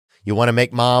You want to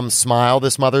make mom smile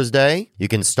this Mother's Day? You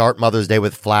can start Mother's Day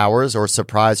with flowers or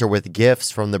surprise her with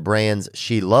gifts from the brands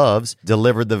she loves,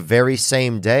 delivered the very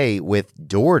same day with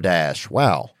DoorDash.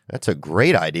 Wow, that's a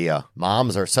great idea.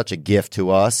 Moms are such a gift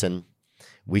to us, and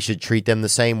we should treat them the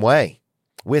same way,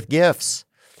 with gifts,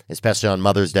 especially on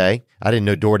Mother's Day. I didn't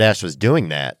know DoorDash was doing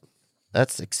that.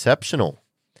 That's exceptional.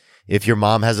 If your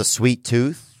mom has a sweet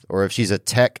tooth, or if she's a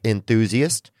tech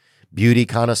enthusiast, beauty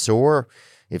connoisseur,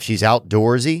 if she's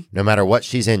outdoorsy, no matter what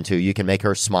she's into, you can make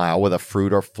her smile with a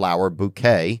fruit or flower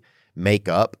bouquet,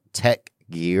 makeup, tech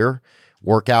gear,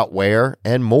 workout wear,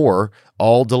 and more,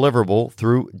 all deliverable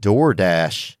through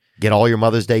DoorDash. Get all your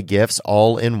Mother's Day gifts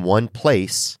all in one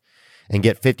place and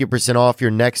get 50% off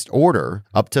your next order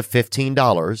up to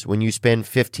 $15 when you spend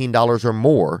 $15 or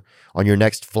more on your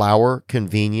next flower,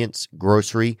 convenience,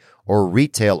 grocery, or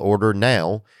retail order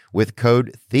now with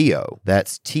code THEO.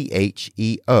 That's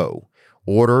THEO.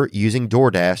 Order using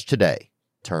DoorDash today.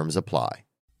 Terms apply.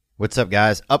 What's up,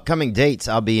 guys? Upcoming dates.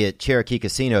 I'll be at Cherokee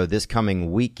Casino this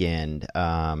coming weekend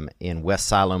in West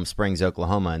Siloam Springs,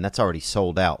 Oklahoma, and that's already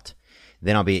sold out.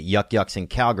 Then I'll be at Yuck Yucks in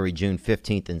Calgary, June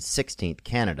 15th and 16th,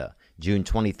 Canada. June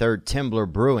 23rd, Timber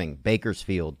Brewing,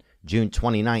 Bakersfield. June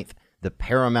 29th, the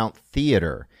Paramount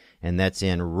Theater, and that's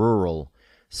in rural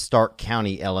Stark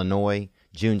County, Illinois.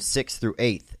 June 6th through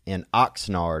 8th in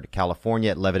Oxnard, California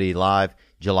at Levity Live.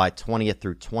 July 20th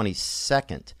through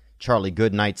 22nd, Charlie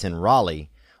Goodnights in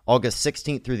Raleigh. August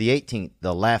 16th through the 18th,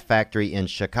 the Laugh Factory in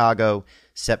Chicago.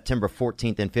 September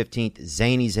 14th and 15th,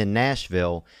 Zanies in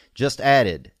Nashville. Just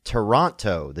added,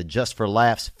 Toronto, the Just for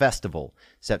Laughs Festival,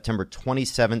 September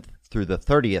 27th through the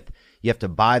 30th. You have to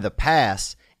buy the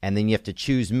pass, and then you have to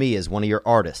choose me as one of your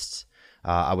artists.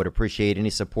 I would appreciate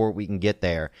any support we can get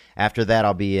there. After that,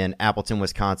 I'll be in Appleton,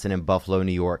 Wisconsin, and Buffalo,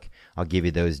 New York. I'll give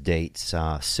you those dates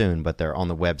soon, but they're on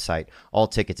the website. All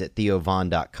tickets at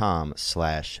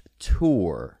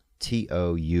theovon.com/tour,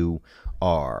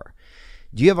 T-O-U-R.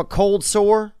 Do you have a cold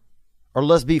sore? Or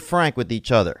let's be frank with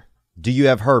each other. Do you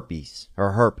have herpes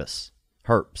or herpes?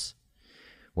 Herps.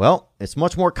 Well, it's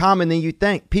much more common than you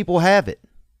think. People have it.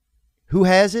 Who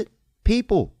has it?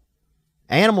 People.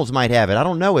 Animals might have it. I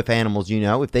don't know if animals,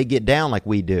 if they get down like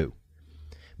we do.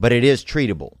 But it is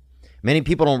treatable. Many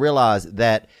people don't realize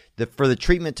that for the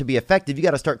treatment to be effective, you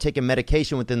got to start taking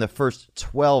medication within the first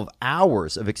 12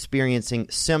 hours of experiencing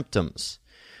symptoms.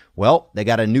 Well, they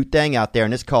got a new thing out there,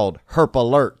 and it's called Herp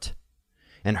Alert.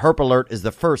 And Herp Alert is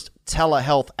the first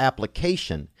telehealth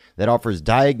application that offers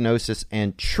diagnosis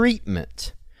and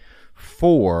treatment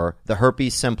for the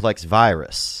herpes simplex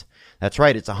virus. That's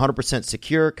right. It's 100%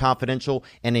 secure, confidential,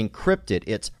 and encrypted.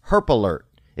 It's Herp Alert.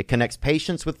 It connects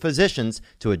patients with physicians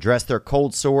to address their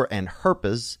cold sore and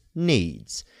herpes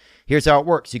needs. Here's how it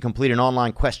works. You complete an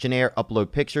online questionnaire,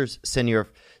 upload pictures,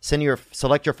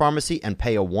 select your pharmacy, and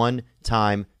pay a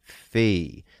one-time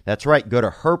fee. That's right. Go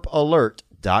to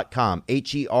herpalert.com,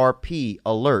 H-E-R-P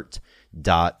alert.com.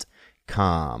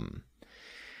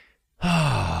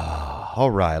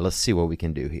 All right. Let's see what we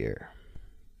can do here.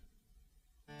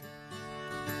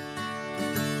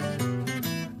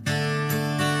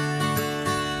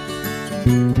 All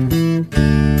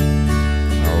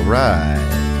right.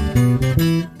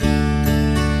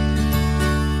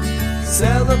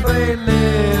 Celebrate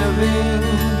living,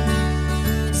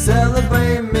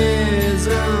 celebrate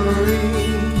misery.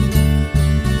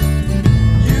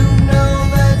 You know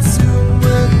that soon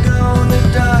we're gonna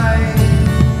die.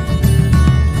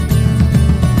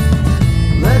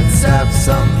 Let's have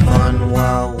some fun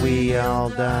while we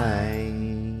all die.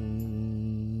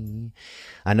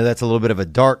 I know that's a little bit of a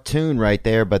dark tune right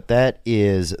there, but that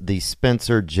is the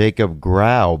Spencer Jacob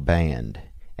Grau Band,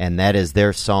 and that is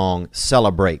their song,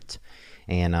 Celebrate.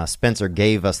 And Spencer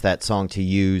gave us that song to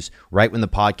use right when the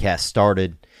podcast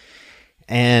started.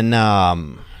 And, I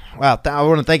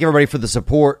want to thank everybody for the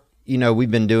support.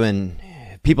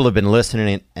 People have been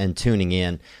listening and tuning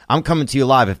in. I'm coming to you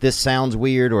live. If this sounds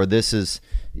weird or this is,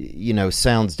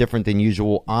 sounds different than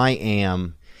usual,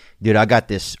 Dude, I got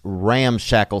this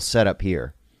ramshackle setup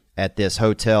here at this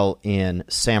hotel in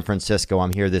San Francisco.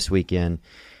 I'm here this weekend,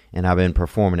 and I've been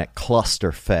performing at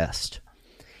Cluster Fest.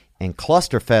 And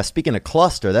Cluster Fest, speaking of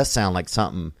cluster, that sounds like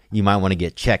something you might want to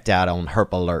get checked out on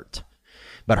Herp Alert.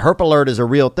 But Herp Alert is a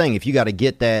real thing. If you got to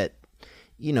get that,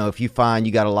 if you find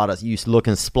you got a lot of you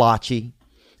looking splotchy,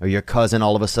 or your cousin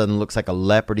all of a sudden looks like a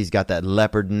leopard, he's got that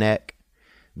leopard neck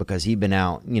because he's been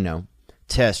out,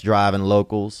 test driving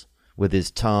locals with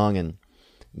his tongue and,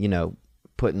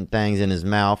 putting things in his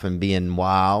mouth and being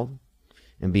wild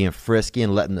and being frisky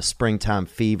and letting the springtime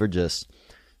fever just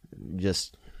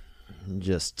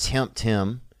tempt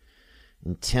him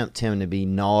and tempt him to be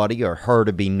naughty or her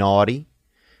to be naughty,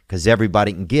 because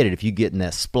everybody can get it. If you get in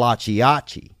that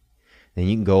splotchy-otchy, then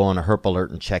you can go on a Herp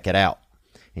Alert and check it out,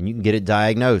 and you can get it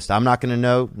diagnosed. I'm not going to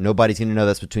know. Nobody's going to know.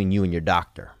 That's between you and your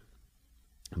doctor.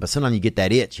 But sometimes you get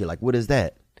that itch. You're like, what is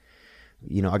that?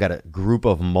 I got a group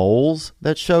of moles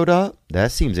that showed up.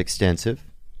 That seems extensive.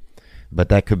 But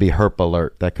that could be Herp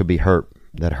Alert. That could be herp.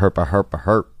 That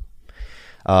herp.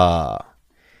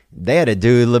 They had a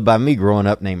dude lived by me growing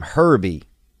up named Herbie.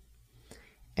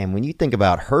 And when you think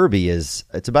about Herbie, it's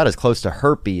about as close to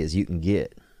herpy as you can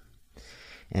get.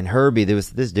 And Herbie, there was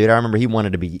this dude, I remember he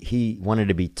wanted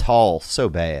to be tall so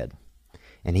bad.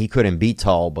 And he couldn't be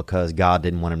tall because God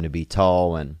didn't want him to be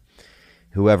tall. And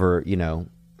whoever,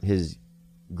 his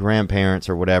grandparents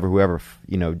or whoever,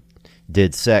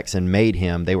 did sex and made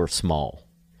him, they were small.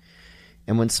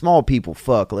 And when small people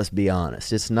fuck, let's be honest,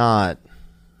 there's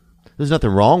nothing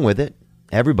wrong with it.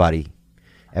 Everybody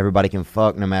can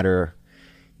fuck no matter,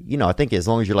 I think as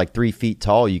long as you're like 3 feet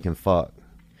tall, you can fuck.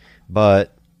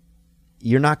 But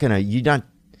the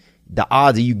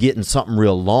odds of you getting something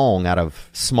real long out of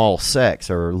small sex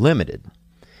are limited.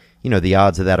 The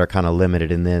odds of that are kind of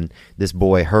limited. And then this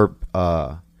boy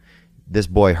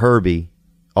Herbie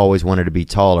always wanted to be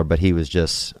taller, but he was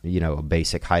just, a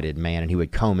basic heighted man, and he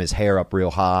would comb his hair up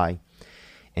real high,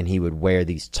 and he would wear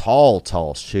these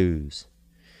tall shoes.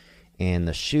 And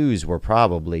the shoes were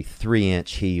probably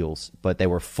 3-inch heels, but they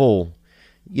were full,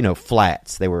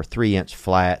 flats. They were 3-inch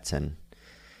flats. And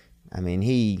I mean,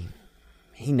 he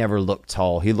never looked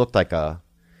tall. He looked like a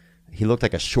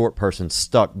short person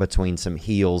stuck between some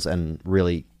heels and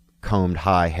really combed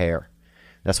high hair.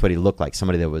 That's what he looked like.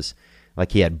 Somebody that was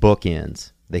like he had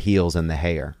bookends, the heels and the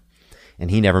hair. And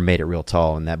he never made it real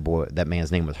tall. And that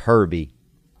man's name was Herbie.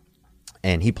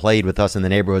 And he played with us in the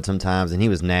neighborhood sometimes, and he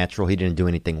was natural. He didn't do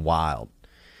anything wild.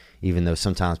 Even though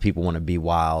sometimes people want to be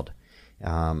wild,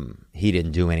 he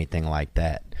didn't do anything like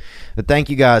that. But thank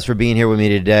you guys for being here with me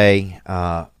today.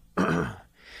 I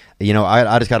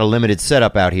just got a limited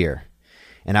setup out here.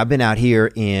 And I've been out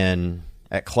here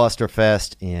at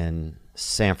Clusterfest in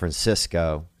San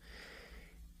Francisco.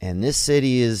 And this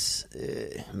city is,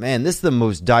 this is the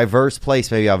most diverse place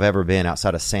maybe I've ever been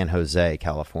outside of San Jose,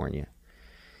 California.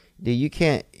 Dude, you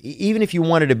can't, even if you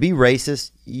wanted to be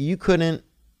racist, you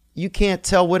can't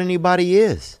tell what anybody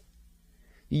is.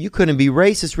 You couldn't be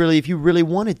racist really if you really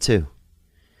wanted to.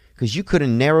 Because you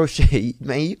couldn't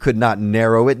you could not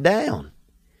narrow it down.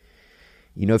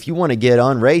 If you want to get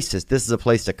unracist, this is a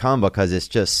place to come because it's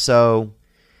just so,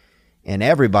 and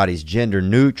everybody's gender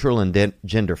neutral and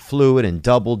gender fluid and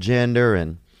double gender.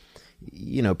 And,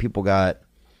 people got,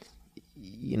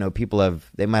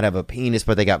 they might have a penis,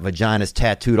 but they got vaginas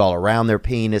tattooed all around their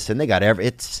penis, and they got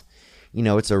it's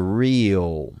a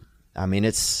real,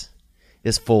 it's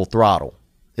full throttle.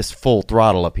 It's full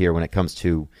throttle up here when it comes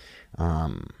to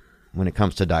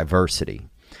diversity.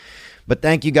 But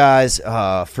thank you guys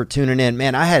for tuning in.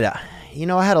 Man, I had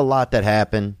a lot that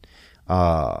happened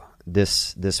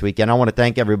this weekend. I want to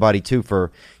thank everybody too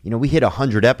for, we hit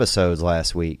 100 episodes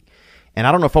last week, and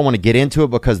I don't know if I want to get into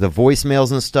it because the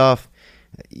voicemails and stuff.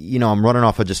 I'm running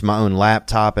off of just my own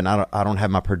laptop, and I don't have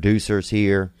my producers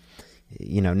here.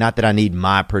 Not that I need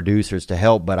my producers to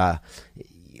help, but I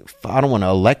don't want to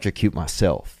electrocute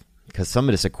myself because some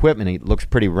of this equipment, it looks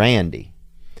pretty randy.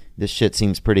 This shit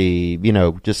seems pretty,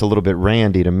 just a little bit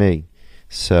randy to me.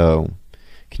 So,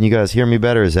 can you guys hear me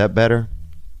better? Is that better?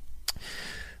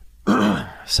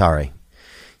 Sorry.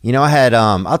 I had,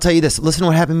 I'll tell you this. Listen to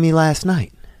what happened to me last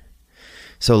night.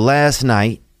 So last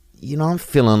night, I'm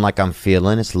feeling like I'm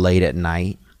feeling. It's late at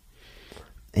night.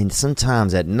 And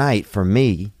sometimes at night, for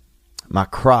me, my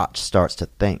crotch starts to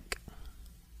think.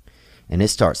 And it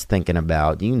starts thinking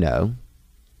about,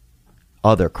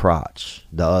 other crotch.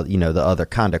 The other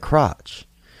kind of crotch.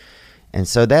 And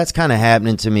so that's kind of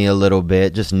happening to me a little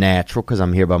bit, just natural, because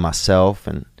I'm here by myself.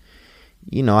 And,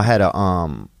 I had a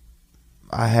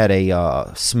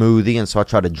smoothie, and so I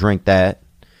try to drink that.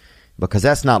 Because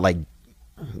that's not like,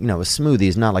 a smoothie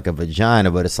is not like a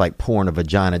vagina, but it's like pouring a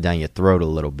vagina down your throat a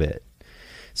little bit.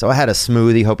 So I had a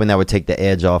smoothie, hoping that would take the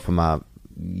edge off of my,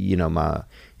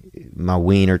 my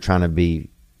wiener, trying to be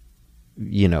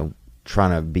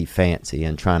fancy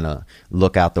and trying to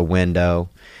look out the window.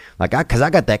 Because I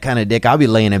got that kind of dick, I'll be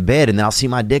laying in bed, and then I'll see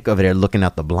my dick over there looking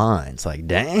out the blinds. Like,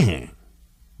 dang,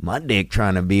 my dick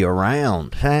trying to be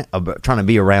around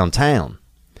town.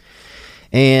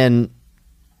 And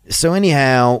so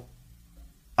anyhow,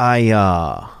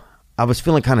 I was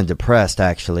feeling kind of depressed,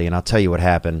 actually, and I'll tell you what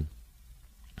happened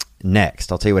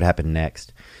next.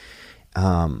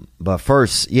 But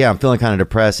first, yeah, I'm feeling kind of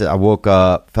depressed. I woke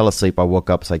up, fell asleep. I woke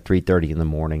up, it's like 3:30 in the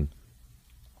morning.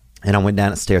 And I went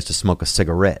downstairs to smoke a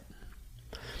cigarette.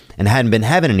 And I hadn't been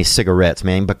having any cigarettes,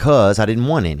 man, because I didn't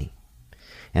want any.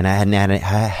 And I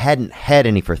hadn't had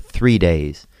any for 3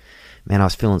 days. Man, I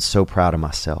was feeling so proud of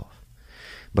myself.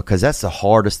 Because that's the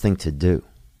hardest thing to do.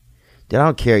 Dude, I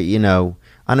don't care, you know.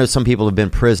 I know some people have been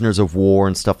prisoners of war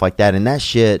and stuff like that. And that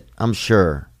shit, I'm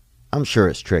sure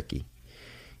it's tricky.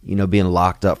 You know, being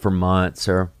locked up for months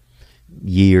or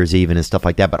years even and stuff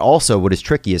like that. But also what is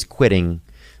tricky is quitting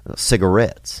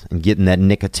cigarettes and getting that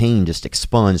nicotine just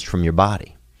expunged from your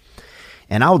body.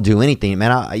 And I'll do anything,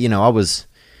 man. I was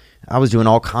doing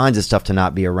all kinds of stuff to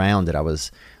not be around it. I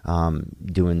was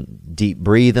doing deep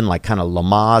breathing, like kind of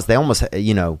Lamaze. They almost,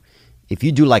 you know, if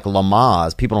you do like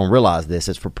Lamaze, people don't realize this.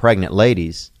 It's for pregnant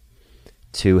ladies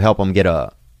to help them get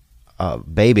a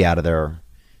baby out of their,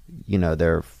 you know,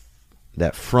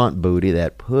 that front booty,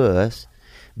 that puss.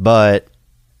 But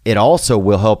it also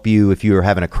will help you if you're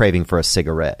having a craving for a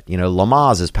cigarette. You know,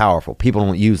 Lamaze is powerful. People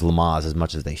don't use Lamaze as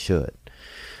much as they should.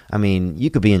 I mean, you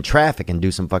could be in traffic and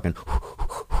do some fucking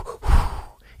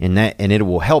and it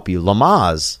will help you.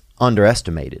 Lamaze,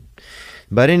 underestimated.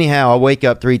 But anyhow, I wake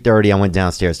up 3:30. I went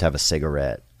downstairs to have a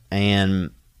cigarette.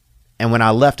 And when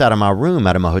I left out of my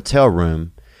hotel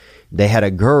room, they had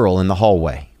a girl in the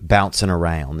hallway bouncing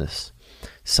around,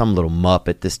 some little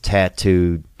muppet, this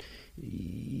tattooed,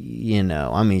 you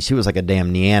know, I mean, she was like a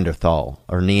damn Neanderthal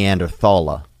or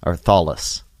Neanderthala or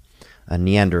Thalus, a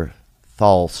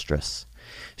Neanderthalstress.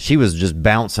 She was just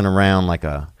bouncing around like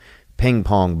a ping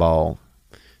pong ball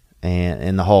and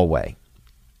in the hallway.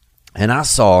 And I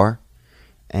saw her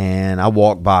and I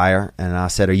walked by her and I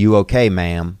said, "Are you okay,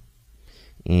 ma'am?"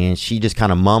 And she just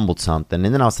kind of mumbled something.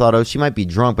 And then I thought, oh, she might be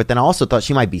drunk. But then I also thought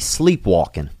she might be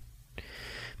sleepwalking.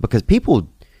 Because people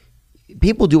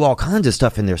do all kinds of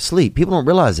stuff in their sleep. People don't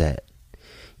realize that.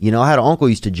 You know, I had an uncle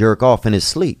who used to jerk off in his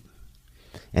sleep.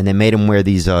 And they made him wear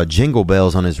these jingle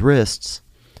bells on his wrists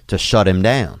to shut him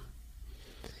down.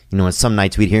 You know, and some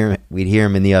nights we'd hear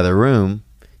him in the other room,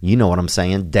 you know what I'm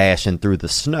saying, dashing through the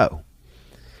snow.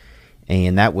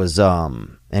 And that was,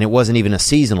 and it wasn't even a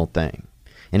seasonal thing.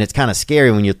 And it's kind of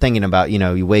scary when you're thinking about, you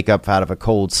know, you wake up out of a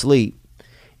cold sleep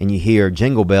and you hear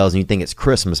jingle bells and you think it's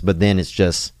Christmas, but then it's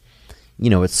just, you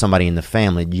know, it's somebody in the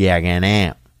family jagging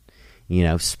out, you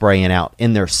know, spraying out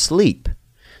in their sleep.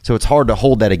 So it's hard to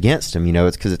hold that against them, you know,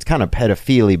 it's because it's kind of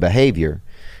pedophilia behavior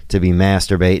to be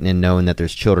masturbating and knowing that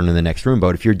there's children in the next room.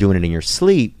 But if you're doing it in your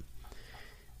sleep,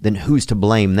 then who's to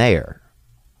blame there?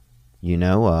 You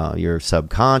know, your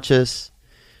subconscious,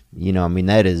 you know, I mean,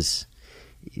 that's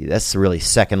really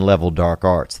second level dark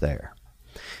arts there.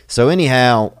 So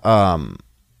anyhow, I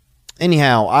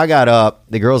got up.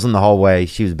 The girl's in the hallway.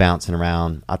 She was bouncing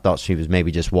around. I thought she was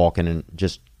maybe just walking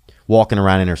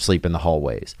around in her sleep in the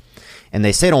hallways. And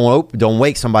they say don't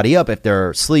wake somebody up if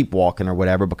they're sleepwalking or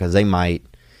whatever, because they might.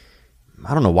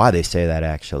 I don't know why they say that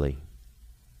actually.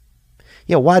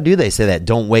 Yeah, why do they say that?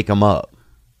 Don't wake them up.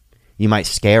 You might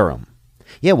scare them.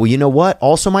 Yeah, well, you know what?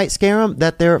 Also might scare them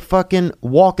that they're fucking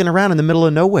walking around in the middle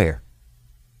of nowhere.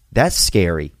 That's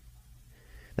scary.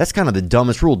 That's kind of the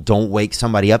dumbest rule. Don't wake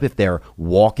somebody up if they're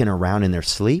walking around in their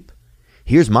sleep.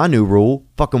 Here's my new rule.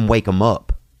 Fucking wake them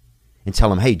up and tell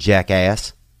them, hey,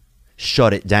 jackass,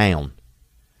 shut it down.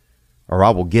 Or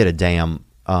I will get a damn,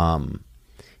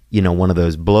 you know, one of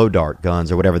those blow dart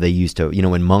guns or whatever they used to, you know,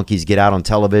 when monkeys get out on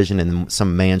television and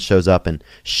some man shows up and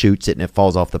shoots it and it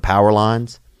falls off the power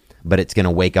lines, but it's going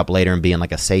to wake up later and be in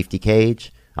like a safety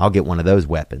cage. I'll get one of those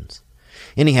weapons.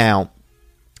 Anyhow,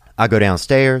 I go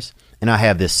downstairs and I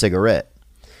have this cigarette.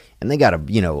 And they got a,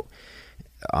 you know,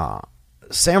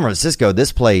 San Francisco,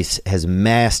 this place has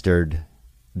mastered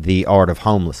the art of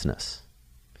homelessness.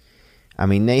 I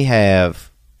mean, they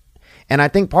have, and I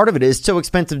think part of it is it's so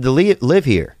expensive to live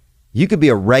here. You could be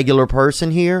a regular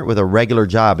person here with a regular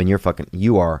job and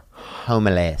you are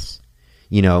homeless.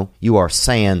 You know, you are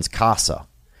sans casa.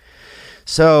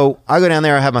 So I go down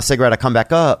there, I have my cigarette, I come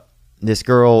back up. This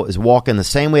girl is walking the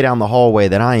same way down the hallway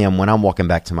that I am when I'm walking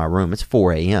back to my room. It's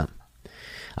 4 a.m.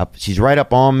 She's right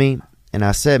up on me, and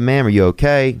I said, ma'am, are you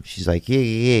okay? She's like,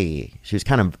 yeah. She was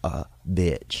kind of a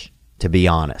bitch, to be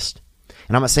honest.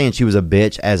 And I'm not saying she was a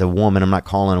bitch as a woman. I'm not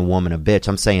calling a woman a bitch.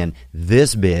 I'm saying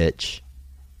this bitch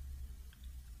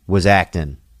was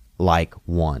acting like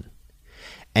one.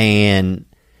 And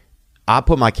I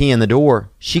put my key in the door.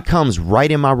 She comes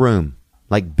right in my room.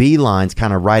 Like beelines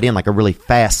kind of right in, like a really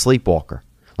fast sleepwalker.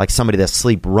 Like somebody that's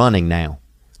sleep running now.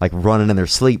 Like running in their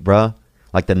sleep, bruh.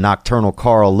 Like the nocturnal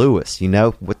Carl Lewis, you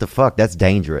know? What the fuck? That's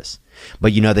dangerous.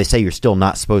 But they say you're still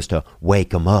not supposed to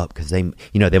wake them up because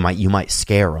you might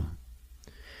scare them.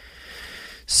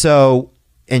 So,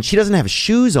 and she doesn't have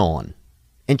shoes on,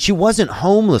 and she wasn't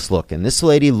homeless looking. This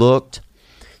lady looked,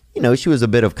 she was a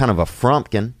bit of kind of a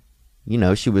frumpkin.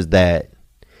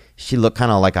 She looked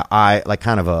kind of like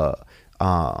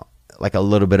like a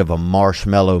little bit of a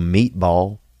marshmallow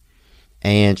meatball.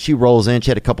 And she rolls in.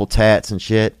 She had a couple tats and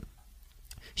shit.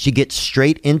 She gets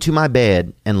straight into my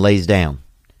bed and lays down.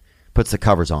 Puts the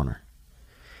covers on her.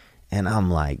 And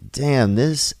I'm like, damn,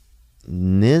 this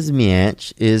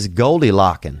Nizmianch is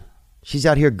Goldilocking. She's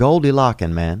out here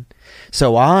Goldilocking, man.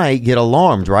 So I get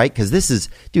alarmed, right? Because this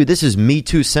is Me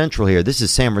Too Central here. This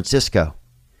is San Francisco.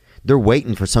 They're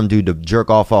waiting for some dude to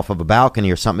jerk off of a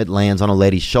balcony or something. It lands on a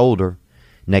lady's shoulder.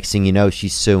 Next thing you know,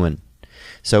 she's suing.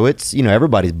 So it's,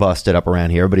 everybody's busted up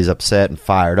around here. Everybody's upset and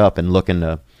fired up and looking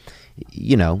to,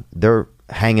 they're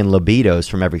hanging libidos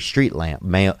from every street lamp,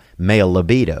 male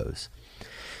libidos.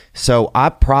 So I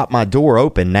prop my door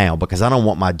open now because I don't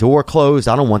want my door closed.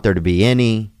 I don't want there to be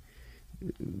any,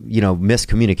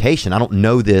 miscommunication. I don't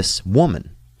know this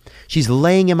woman. She's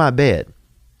laying in my bed.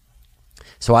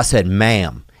 So I said,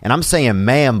 ma'am. And I'm saying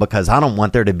ma'am because I don't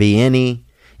want there to be any,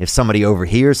 if somebody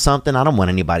overhears something, I don't want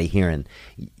anybody hearing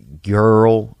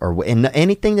girl or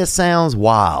anything that sounds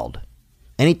wild.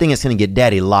 Anything that's going to get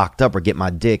daddy locked up or get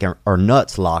my dick or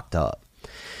nuts locked up.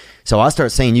 So I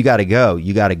start saying, you got to go.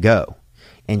 You got to go.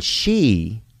 And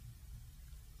she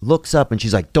looks up and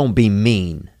she's like, don't be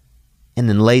mean. And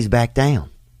then lays back down.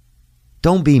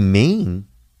 Don't be mean.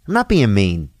 I'm not being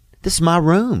mean. This is my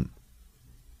room.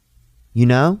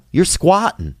 You're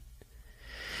squatting.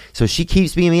 So she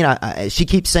keeps being mean. She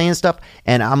keeps saying stuff.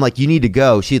 And I'm like, you need to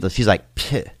go. She's like,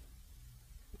 pih.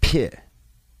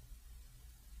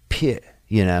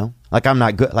 Like I'm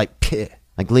not good. Like, pih.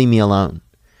 Like, leave me alone.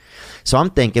 So I'm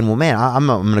thinking, well, man, I'm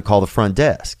going to call the front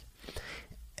desk.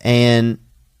 And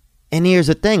here's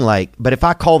the thing, like, but if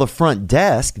I call the front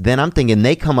desk, then I'm thinking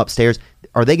they come upstairs.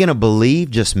 Are they going to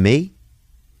believe just me?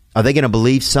 Are they going to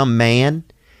believe some man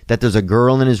that there's a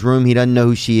girl in his room he doesn't know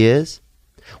who she is?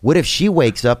 What if she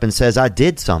wakes up and says, I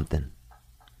did something?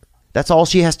 That's all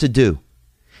she has to do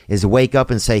is wake up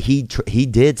and say, he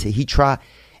tried,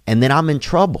 and then I'm in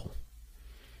trouble.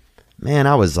 Man,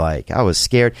 I was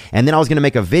scared. And then I was going to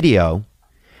make a video,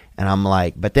 and I'm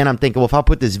like, but then I'm thinking, well, if I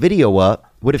put this video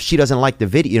up, what if she doesn't like the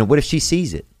video? What if she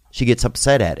sees it? She gets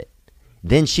upset at it.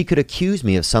 Then she could accuse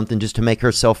me of something just to make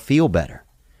herself feel better.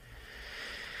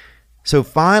 So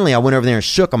finally, I went over there and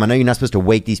shook them. I know you're not supposed to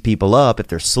wake these people up if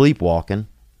they're sleepwalking,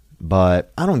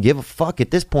 but I don't give a fuck at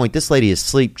this point. This lady is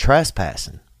sleep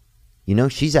trespassing. I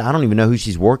don't even know who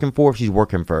she's working for. If she's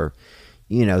working for,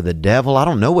 the devil, I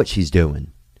don't know what she's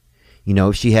doing.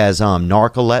 If she has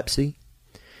narcolepsy.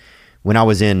 When I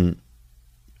was in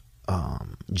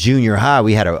junior high,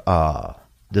 we had a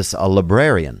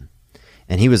librarian,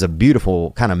 and he was a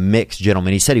beautiful kind of mixed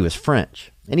gentleman. He said he was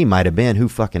French, and he might have been. Who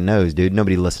fucking knows, dude?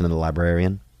 Nobody listened to the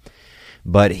librarian.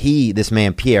 But this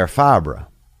man, Pierre Fabre,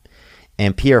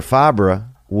 and Pierre Fabre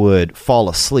would fall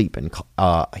asleep, and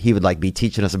he would be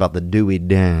teaching us about the Dewey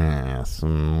Dance,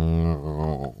 and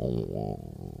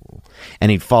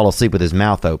he'd fall asleep with his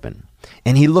mouth open,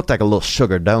 and he looked like a little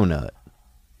sugar donut.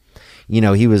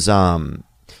 He was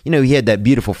he had that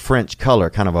beautiful French color,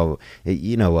 kind of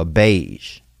a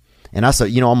beige. And I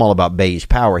said, I'm all about beige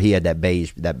power. He had that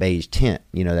beige tint,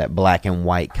 that black and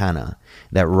white kind of,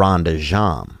 that ronde de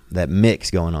jambe, that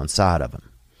mix going on inside of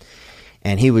him.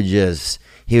 And he would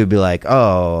be like,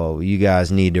 oh, you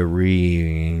guys need to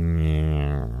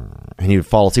and he would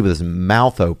fall asleep with his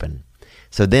mouth open.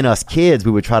 So then us kids,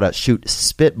 we would try to shoot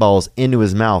spitballs into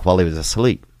his mouth while he was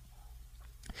asleep.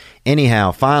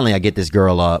 Anyhow, finally I get this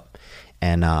girl up,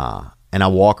 and I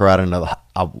walk her out into the,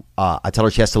 I tell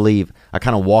her she has to leave. I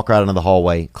kind of walk her out into the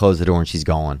hallway, close the door, and she's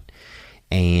gone.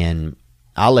 And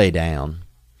I lay down,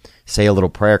 say a little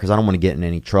prayer because I don't want to get in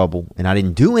any trouble, and I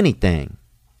didn't do anything.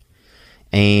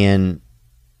 And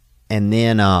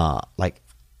then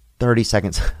 30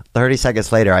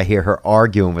 seconds later, I hear her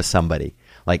arguing with somebody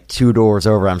like 2 doors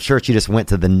over. I'm sure she just went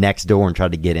to the next door and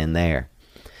tried to get in there.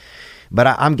 But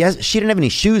I'm guessing she didn't have any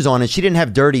shoes on and she didn't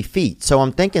have dirty feet. So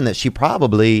I'm thinking that she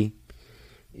probably,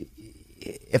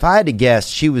 if I had to guess,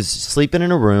 she was sleeping in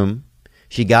a room.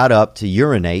 She got up to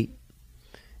urinate,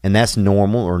 and that's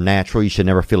normal or natural. You should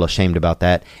never feel ashamed about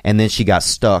that. And then she got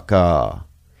stuck.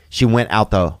 She went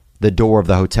out the door of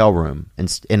the hotel room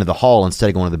and into the hall instead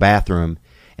of going to the bathroom.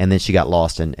 And then she got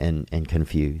lost and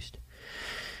confused.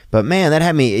 But man, that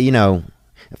had me,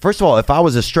 first of all, if I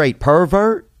was a straight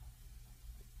pervert,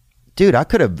 dude, I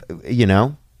could have,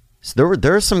 so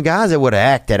there are some guys that would have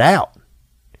acted out.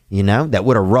 that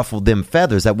would have ruffled them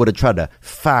feathers, that would have tried to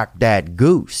fuck that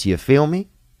goose. You feel me?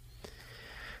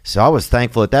 So I was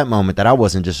thankful at that moment that I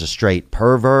wasn't just a straight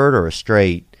pervert or a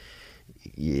straight,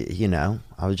 I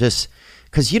was just,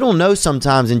 because you don't know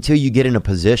sometimes until you get in a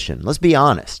position. Let's be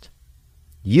honest.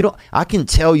 I can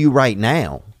tell you right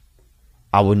now,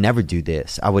 I would never do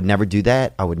this. I would never do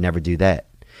that. I would never do that.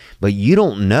 But you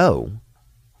don't know.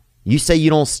 You say you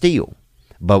don't steal.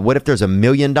 But what if there's $1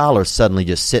 million suddenly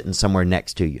just sitting somewhere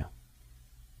next to you?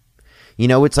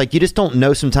 It's like you just don't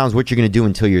know sometimes what you're going to do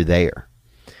until you're there.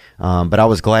 But I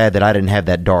was glad that I didn't have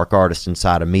that dark artist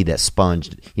inside of me that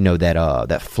sponged,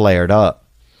 that flared up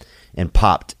and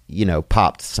popped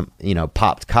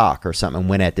cock or something and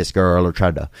went at this girl or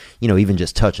tried to, even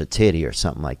just touch a titty or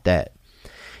something like that.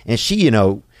 And she,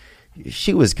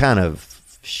 she was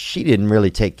she didn't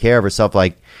really take care of herself.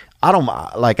 I don't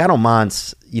mind, I don't mind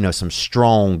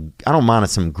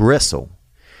some gristle,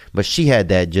 but she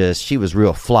had she was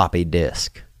real floppy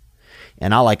disk.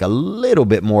 And I like a little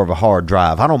bit more of a hard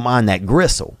drive. I don't mind that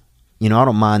gristle. I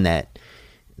don't mind that,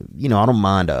 I don't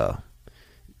mind,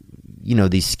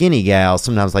 these skinny gals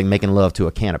sometimes like making love to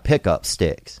a can of pickup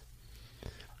sticks.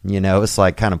 It's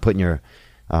like kind of putting your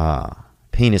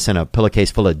penis in a pillowcase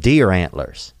full of deer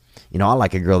antlers. I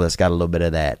like a girl that's got a little bit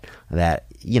of that, a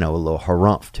little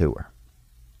harumph to her.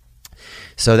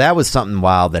 So that was something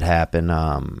wild that happened.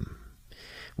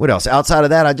 What else? Outside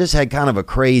of that, I just had kind of a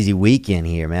crazy weekend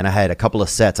here, man. I had a couple of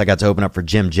sets. I got to open up for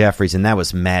Jim Jeffries, and that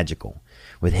was magical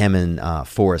with him and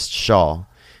Forrest Shaw,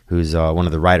 who's one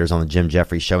of the writers on the Jim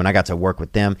Jeffries show, and I got to work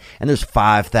with them. And there's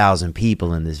 5,000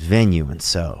 people in this venue, and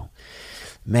so,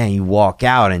 man, you walk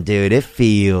out, and dude, it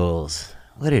feels...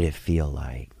 What did it feel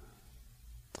like?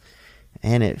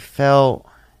 And it felt...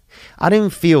 I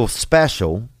didn't feel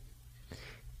special,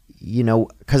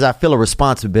 because I feel a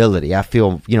responsibility. I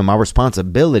feel, my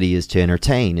responsibility is to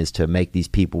entertain, is to make these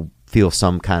people feel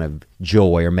some kind of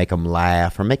joy or make them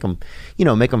laugh or make them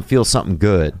feel something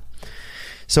good.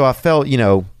 So I felt,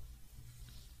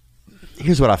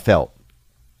 here's what I felt.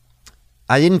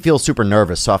 I didn't feel super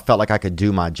nervous, so I felt like I could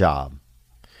do my job.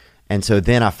 And so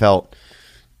then I felt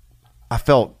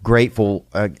grateful.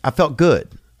 I felt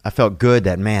good. I felt good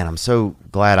that, man, I'm so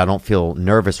glad I don't feel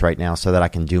nervous right now so that I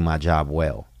can do my job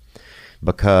well.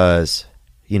 Because,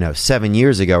 7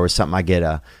 years ago or something, I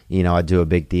do a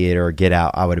big theater or get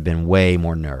out, I would have been way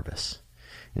more nervous.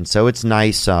 And so it's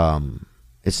nice to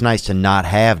not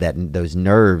have those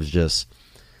nerves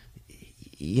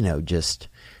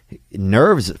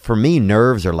nerves, for me,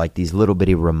 nerves are like these little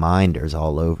bitty reminders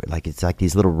all over. Like it's like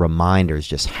these little reminders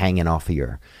just hanging off of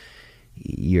your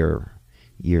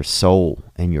soul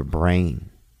and your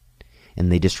brain.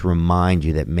 And they just remind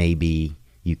you that maybe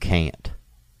you can't.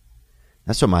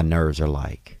 That's what my nerves are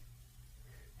like.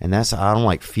 And I don't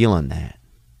like feeling that.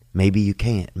 Maybe you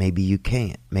can't. Maybe you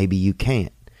can't. Maybe you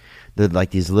can't. They're like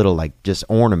these little, like, just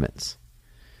ornaments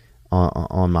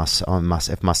on my.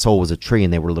 If my soul was a tree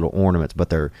and they were little ornaments, but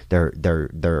they're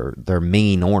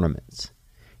mean ornaments,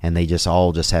 and they just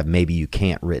all have maybe you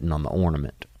can't written on the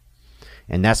ornament.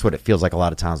 And that's what it feels like a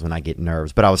lot of times when I get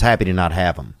nerves. But I was happy to not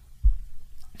have them.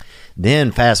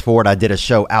 Then fast forward, I did a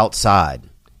show outside,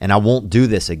 and I won't do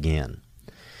this again.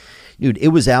 Dude, it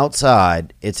was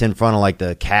outside. It's in front of like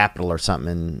the Capitol or something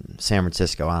in San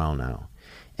Francisco. I don't know.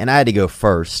 And I had to go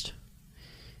first.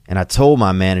 And I told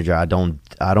my manager I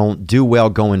don't do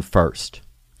well going first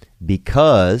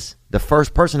because the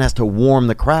first person has to warm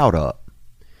the crowd up.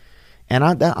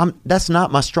 And that's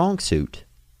not my strong suit.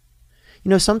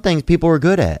 Some things people are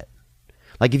good at.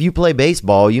 Like if you play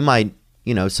baseball, you might,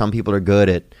 some people are good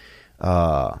at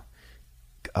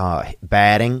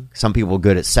batting. Some people are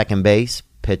good at second base,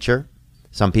 pitcher.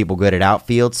 Some people good at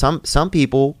outfield. Some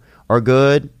people are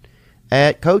good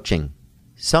at coaching.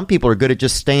 Some people are good at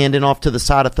just standing off to the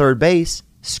side of third base,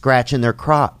 scratching their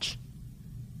crotch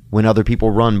when other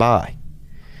people run by.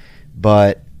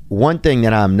 But one thing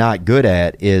that I'm not good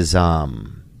at is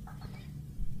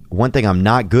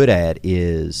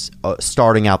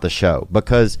starting out the show,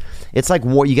 because it's like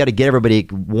you got to get everybody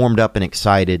warmed up and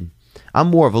excited.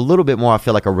 I'm a little bit more, I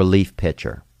feel like a relief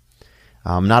pitcher.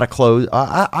 I'm not a close.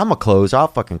 I'm a closer. I'll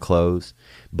fucking close.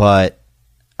 But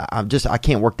I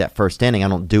can't work that first inning. I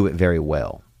don't do it very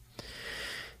well.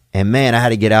 And man, I had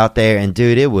to get out there, and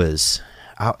dude,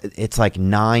 it's like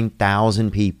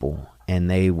 9,000 people, and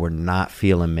they were not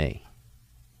feeling me.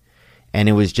 And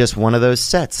it was just one of those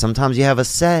sets. Sometimes you have a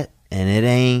set, and it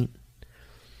ain't.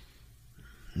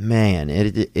 Man,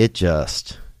 it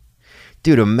just,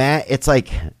 dude, it's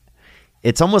like,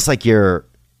 it's almost like your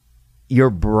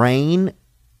brain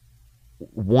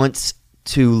wants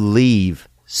to leave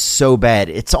so bad.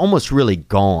 It's almost really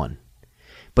gone.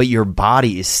 But your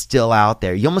body is still out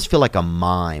there. You almost feel like a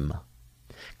mime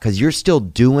because you're still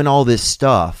doing all this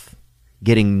stuff,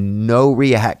 getting no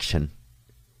reaction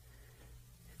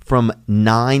from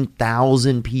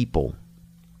 9,000 people.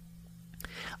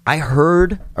 I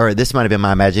heard, or this might have been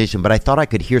my imagination, but I thought I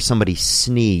could hear somebody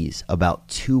sneeze about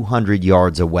 200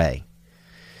 yards away.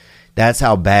 That's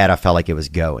how bad I felt like it was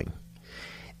going.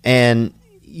 And,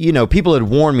 you know, people had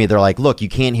warned me. They're like, look, you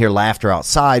can't hear laughter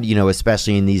outside, you know,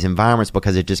 especially in these environments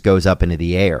because it just goes up into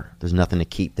the air. There's nothing to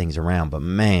keep things around. But,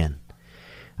 man,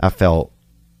 I felt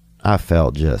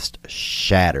just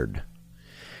shattered.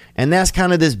 And that's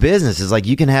kind of this business. It's like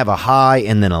you can have a high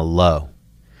and then a low.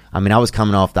 I mean, I was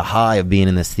coming off the high of being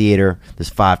in this theater. There's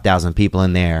 5,000 people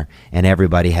in there, and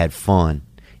everybody had fun.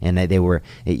 And they were,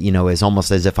 you know, it's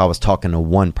almost as if I was talking to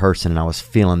one person, and I was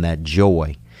feeling that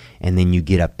joy. And then you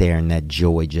get up there, and that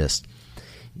joy just,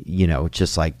 you know,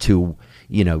 just like two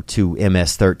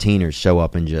MS-13ers show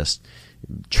up and just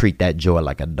treat that joy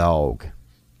like a dog.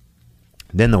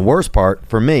 Then the worst part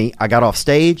for me, I got off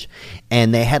stage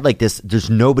and they had like this, there's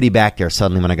nobody back there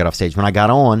suddenly when I got off stage. When I got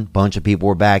on, a bunch of people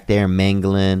were back there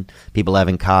mingling, people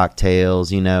having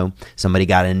cocktails, you know, somebody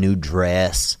got a new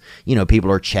dress, you know, people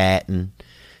are chatting,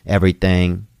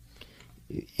 everything.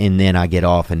 And then I get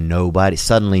off and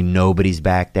suddenly nobody's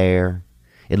back there.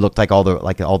 It looked like all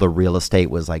the real estate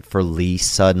was like for lease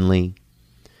suddenly.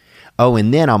 Oh,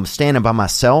 and then I'm standing by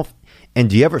myself. And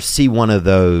do you ever see one of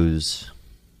those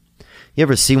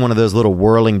little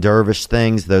whirling dervish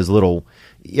things? You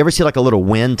ever see like a little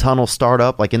wind tunnel start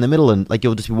up? Like in the middle, and like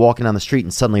you'll just be walking down the street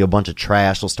and suddenly a bunch of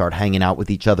trash will start hanging out with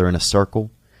each other in a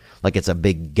circle. Like it's a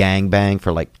big gangbang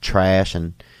for like trash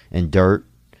and dirt.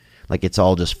 Like it's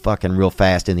all just fucking real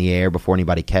fast in the air before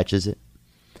anybody catches it.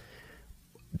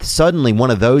 Suddenly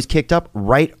one of those kicked up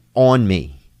right on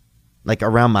me. Like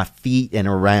around my feet and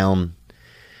around,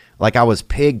 like I was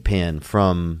Pigpen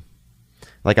from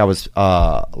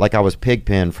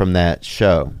Pigpen from that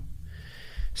show.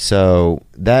 So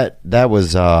that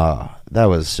was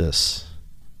just.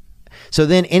 So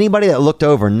then anybody that looked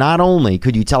over, not only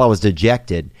could you tell I was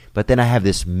dejected, but then I have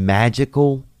this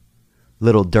magical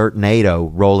little dirt NATO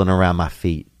rolling around my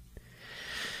feet.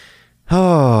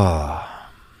 Oh,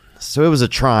 so it was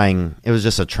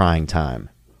just a trying time.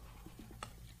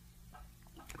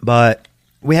 But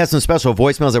we had some special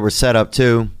voicemails that were set up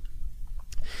too.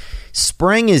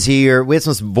 Spring is here. We had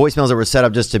some voicemails that were set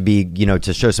up just to be, you know,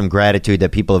 to show some gratitude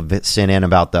that people have sent in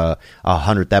about the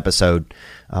 100th episode.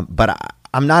 But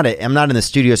I'm not in the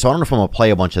studio, so I don't know if I'm going to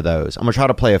play a bunch of those. I'm going to try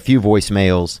to play a few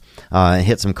voicemails and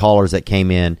hit some callers that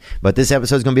came in. But this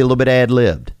episode is going to be a little bit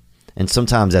ad-libbed. And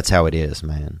sometimes that's how it is,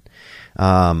 man.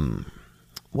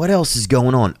 What else is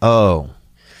going on? Oh,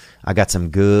 I got some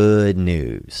good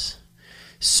news.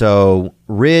 So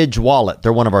Ridge Wallet,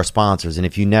 they're one of our sponsors. And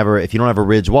if you don't have a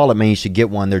Ridge Wallet, man, you should get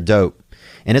one. They're dope.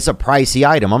 And it's a pricey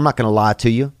item. I'm not going to lie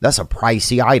to you. That's a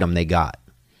pricey item they got.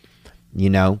 You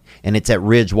know, and it's at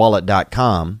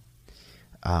ridgewallet.com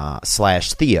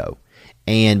 /Theo.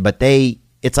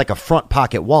 It's like a front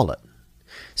pocket wallet.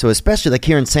 So especially like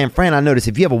here in San Fran, I notice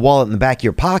if you have a wallet in the back of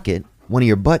your pocket, one of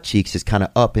your butt cheeks is kind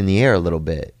of up in the air a little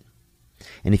bit.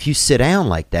 And if you sit down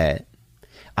like that,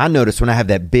 I notice when I have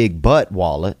that big butt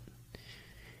wallet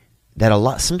that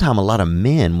sometimes a lot of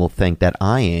men will think that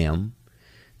I am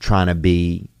trying to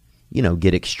be, you know,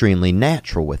 get extremely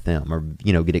natural with them or,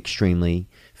 you know, get extremely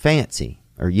fancy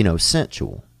or, you know,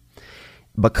 sensual,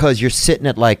 because you're sitting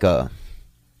at like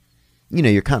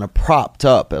you're kind of propped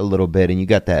up a little bit and you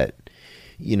got that,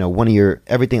 you know, one of your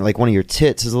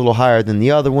tits is a little higher than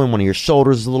the other one of your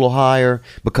shoulders is a little higher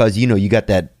because, you know, you got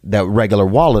that regular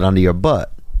wallet under your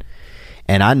butt.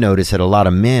 And I notice that a lot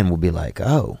of men will be like,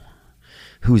 oh,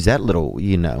 who's that little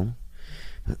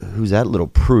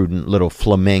prudent little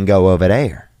flamingo over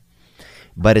there?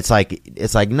 But it's like,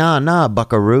 nah,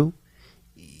 buckaroo.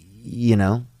 You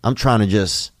know, I'm trying to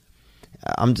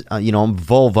I'm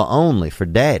vulva only for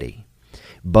daddy.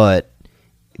 But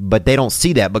they don't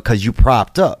see that because you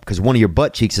propped up, because one of your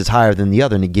butt cheeks is higher than the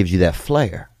other and it gives you that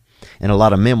flare. And a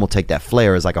lot of men will take that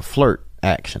flare as like a flirt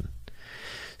action.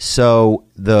 So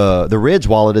the Ridge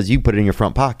Wallet is you put it in your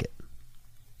front pocket.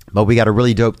 But we got a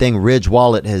really dope thing. Ridge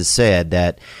Wallet has said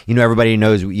that, you know, everybody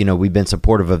knows, you know, we've been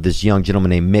supportive of this young gentleman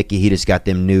named Mickey. He just got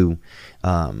them new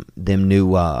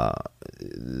duffels.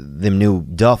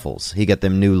 He got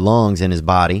them new lungs in his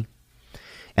body.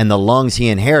 And the lungs he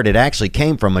inherited actually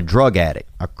came from a drug addict,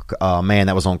 a man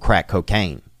that was on crack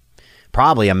cocaine.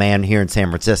 Probably a man here in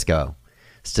San Francisco,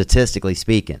 statistically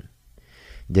speaking.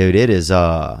 Dude, it is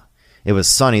It was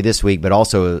sunny this week, but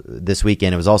also this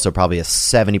weekend it was also probably a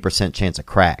 70% chance of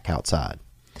crack outside.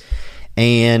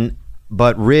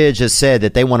 But Ridge has said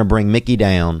that they want to bring Mickey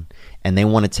down and they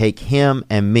want to take him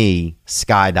and me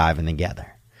skydiving together.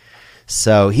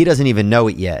 So he doesn't even know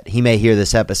it yet. He may hear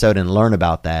this episode and learn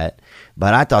about that.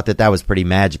 But I thought that was pretty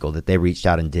magical that they reached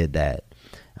out and did that.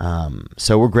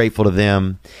 So we're grateful to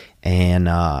them. And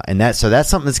that's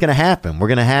something that's going to happen. We're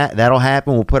going to that'll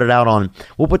happen. We'll put that out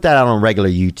on regular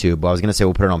YouTube. I was going to say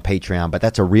we'll put it on Patreon, but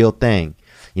that's a real thing.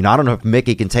 You know, I don't know if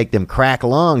Mickey can take them crack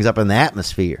lungs up in the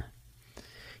atmosphere.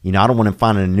 You know, I don't want him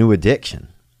finding a new addiction.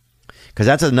 Because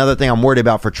that's another thing I'm worried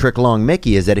about for Trick Lung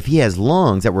Mickey is that if he has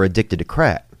lungs that were addicted to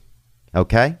crack,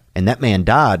 okay? And that man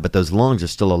died, but those lungs are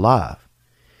still alive.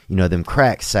 You know, them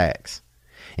crack sacks.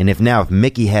 And if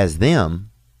Mickey has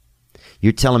them,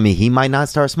 you're telling me he might not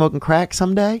start smoking crack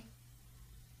someday?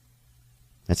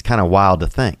 That's kind of wild to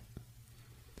think.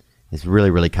 It's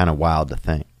really, really kind of wild to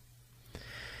think.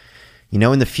 You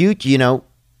know, in the future, you know,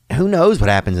 who knows what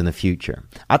happens in the future?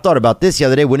 I thought about this the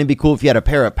other day. Wouldn't it be cool if you had a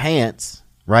pair of pants,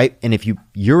 right? And if you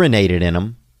urinated in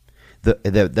them,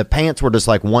 the pants were just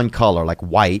like one color, like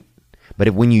white.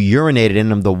 But when you urinated in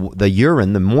them, the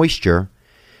urine, the moisture,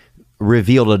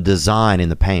 revealed a design in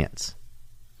the pants.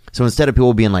 So instead of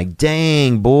people being like,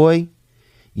 dang, boy,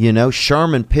 you know,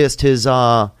 Sherman pissed his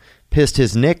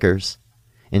knickers,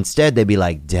 instead they'd be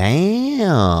like,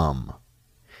 damn,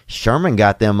 Sherman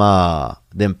got them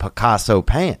Picasso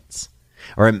pants.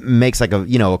 Or it makes like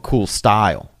a cool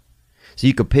style. So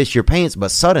you could piss your pants,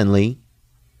 but suddenly,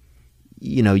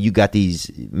 you know, you got these,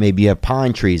 maybe you have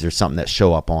pine trees or something that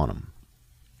show up on them.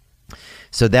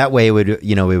 So that way it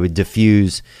would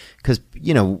diffuse, because,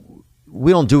 you know,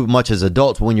 we don't do it much as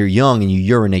adults. But when you're young and you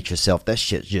urinate yourself, that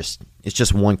shit it's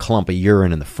just one clump of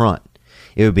urine in the front.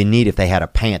 It would be neat if they had a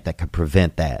pant that could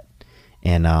prevent that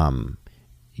and,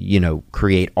 you know,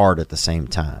 create art at the same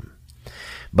time.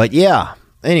 But yeah,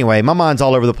 anyway, my mind's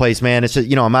all over the place, man. It's just,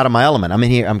 you know, I'm out of my element. I'm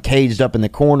in here. I'm caged up in the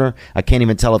corner. I can't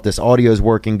even tell if this audio is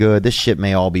working good. This shit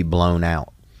may all be blown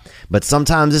out. But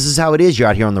sometimes this is how it is. You're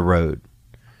out here on the road.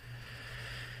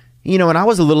 You know, and I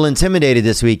was a little intimidated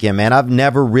this weekend, man. I've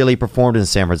never really performed in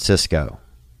San Francisco.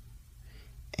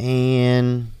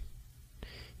 And,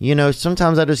 you know,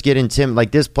 sometimes I just get intimidated.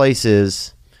 Like, this place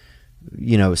is,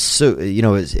 you know,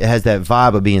 it has that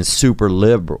vibe of being super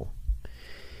liberal.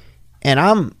 And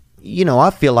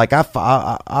I feel like I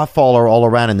fall all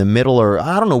around in the middle, or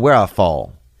I don't know where I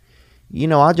fall. You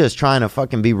know, I'm just trying to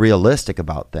fucking be realistic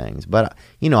about things. But,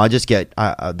 you know, I just get,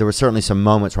 there were certainly some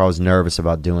moments where I was nervous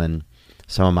about doing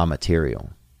some of my material.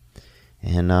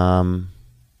 And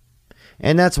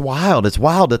that's wild. It's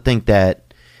wild to think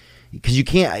that, because you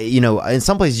can't, you know, in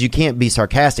some places you can't be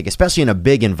sarcastic, especially in a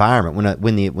big environment.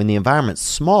 When the environment's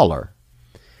smaller,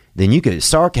 then you could do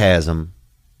sarcasm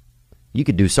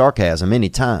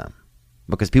anytime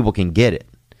because people can get it.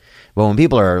 But when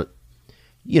people are,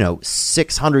 you know,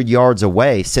 600 yards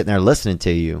away sitting there listening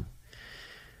to you,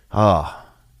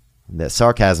 that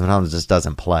sarcasm sometimes just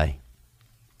doesn't play.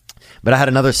 But I had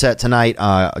another set tonight.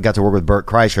 I got to work with Bert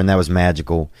Kreischer, and that was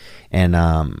magical. And,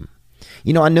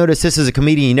 you know, I noticed this as a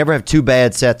comedian, you never have two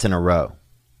bad sets in a row.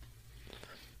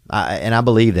 And I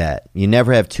believe that. You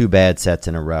never have two bad sets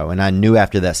in a row. And I knew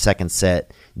after that second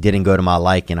set didn't go to my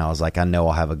liking, I was like, I know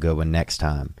I'll have a good one next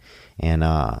time. And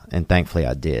thankfully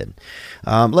I did.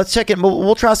 Let's check it.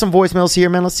 We'll try some voicemails here,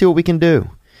 man. Let's see what we can do.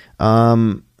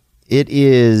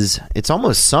 It's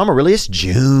almost summer, really. It's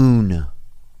June.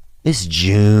 It's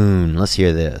June. Let's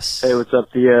hear this. Hey, what's up,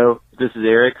 Theo? This is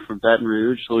Eric from Baton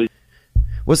Rouge.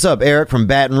 What's up, Eric from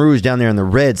Baton Rouge down there in the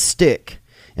Red Stick?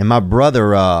 And my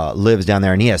brother lives down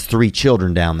there, and he has 3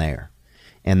 children down there.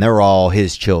 And they're all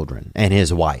his children and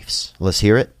his wife's. Let's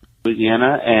hear it.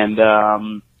 Louisiana, and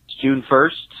it's June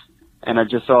 1st, and I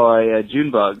just saw a June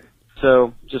bug.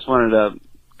 So just wanted to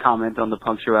comment on the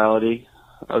punctuality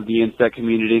of the insect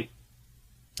community.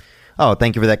 Oh,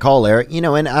 thank you for that call, Eric. You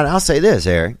know, and I'll say this,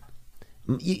 Eric.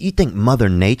 You think Mother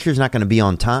Nature's not going to be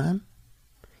on time?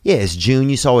 Yeah, it's June.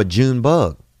 You saw a June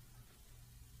bug.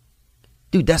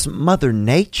 Dude, that's Mother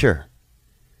Nature.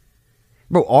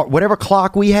 Bro, whatever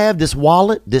clock we have, this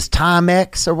wallet, this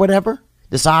Timex or whatever,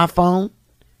 this iPhone,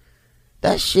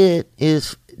 that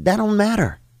don't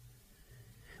matter.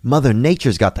 Mother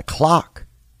Nature's got the clock.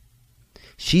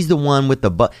 She's the one with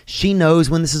the she knows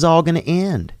when this is all going to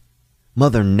end.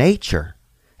 Mother Nature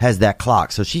has that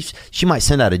clock. So she might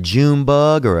send out a June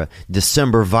bug or a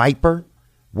December viper.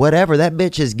 Whatever. That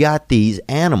bitch has got these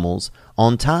animals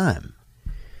on time.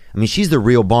 I mean, she's the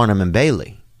real Barnum and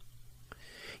Bailey.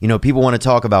 You know, people want to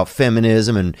talk about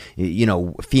feminism and, you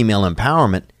know, female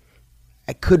empowerment.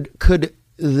 Could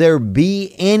there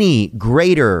be any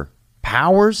greater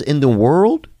powers in the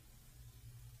world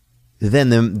than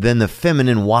the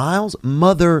feminine wiles?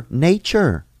 Mother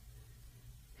Nature.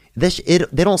 They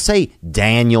don't say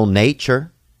Daniel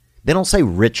Nature. They don't say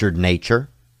Richard Nature.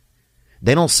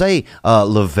 They don't say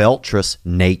Leveltrus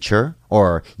Nature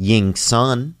or Ying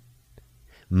Sun.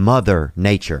 Mother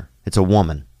Nature. It's a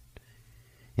woman.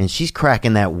 And she's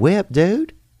cracking that whip,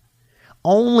 dude.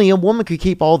 Only a woman could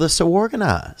keep all this so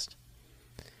organized.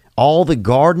 All the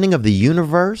gardening of the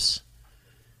universe.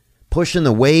 Pushing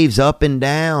the waves up and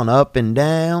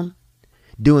down,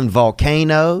 doing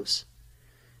volcanoes.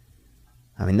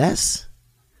 I mean,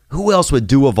 who else would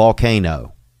do a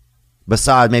volcano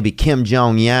besides maybe Kim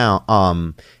Jong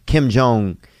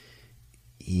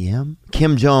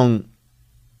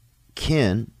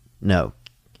Kin? No,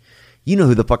 you know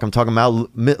who the fuck I'm talking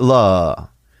about?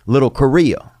 Little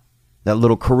Korea, that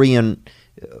little Korean,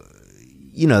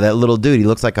 that little dude. He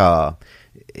looks like a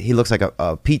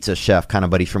pizza chef kind of,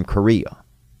 but he's from Korea.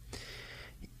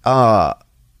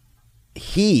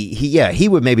 He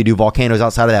would maybe do volcanoes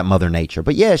outside of that Mother Nature.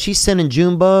 But yeah, she's sending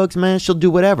June bugs, man. She'll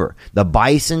do whatever. The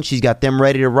bison, she's got them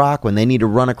ready to rock when they need to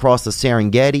run across the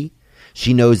Serengeti.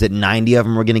 She knows that 90 of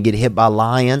them are going to get hit by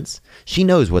lions. She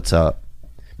knows what's up.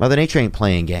 Mother Nature ain't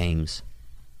playing games.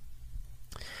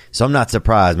 So I'm not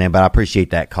surprised, man, but I appreciate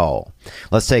that call.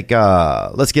 Let's get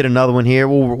another one here.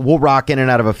 We'll rock in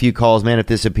and out of a few calls, man, if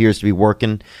this appears to be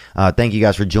working. Thank you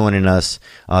guys for joining us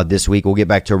this week. We'll get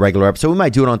back to a regular episode. We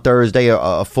might do it on Thursday,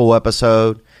 a full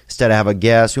episode. Instead of have a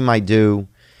guest,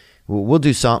 we'll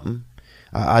do something.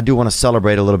 I do want to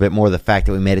celebrate a little bit more the fact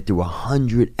that we made it through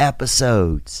 100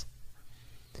 episodes.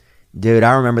 Dude,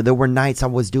 I remember there were nights I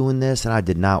was doing this and I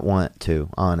did not want to,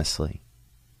 honestly.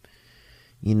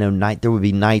 There would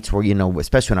be nights where,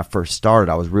 especially when I first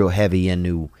started, I was real heavy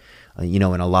into, and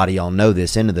a lot of y'all know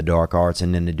this, into the dark arts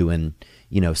and into doing,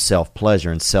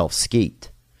 self-pleasure and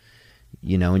self-skeet,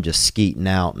 and just skeeting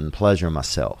out and pleasuring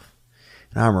myself.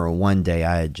 And I remember one day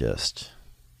I had just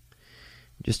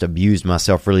abused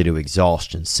myself really to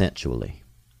exhaustion sensually,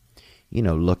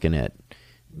 looking at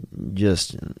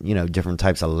just, different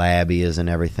types of labias and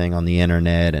everything on the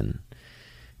internet. And,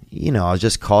 I was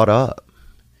just caught up.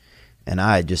 And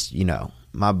I just,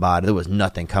 my body, there was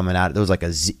nothing coming out. There was like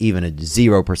even a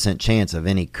 0% chance of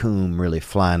any coom really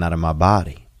flying out of my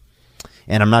body.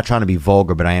 And I'm not trying to be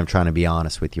vulgar, but I am trying to be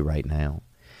honest with you right now.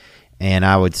 And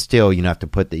I would still, have to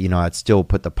put I'd still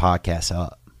put the podcast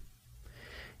up.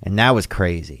 And that was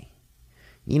crazy.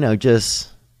 Just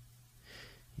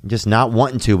not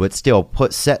wanting to, but still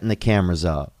setting the cameras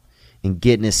up and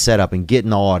getting it set up and getting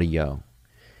the audio.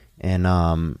 And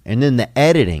then the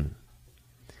editing.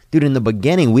 Dude, in the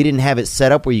beginning, we didn't have it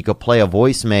set up where you could play a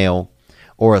voicemail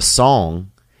or a song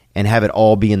and have it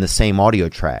all be in the same audio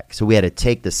track. So we had to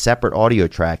take the separate audio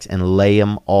tracks and lay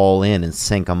them all in and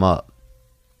sync them up.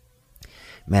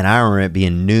 Man, I remember it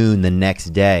being noon the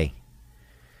next day.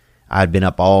 I'd been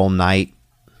up all night,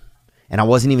 and I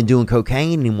wasn't even doing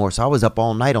cocaine anymore, so I was up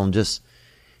all night on just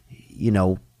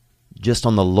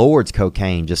on the Lord's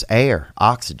cocaine, just air,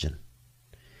 oxygen.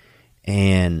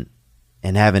 And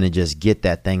having to just get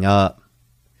that thing up.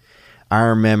 I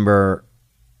remember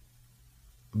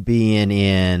being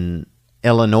in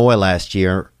Illinois last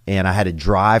year, and I had to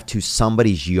drive to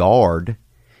somebody's yard,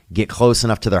 get close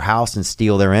enough to their house and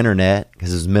steal their internet,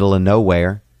 because it was middle of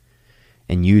nowhere,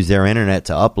 and use their internet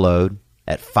to upload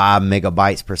at 5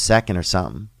 megabytes per second or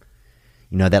something.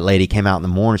 That lady came out in the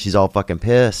morning. She's all fucking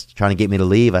pissed, trying to get me to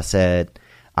leave. I said,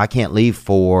 I can't leave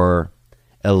for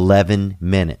 11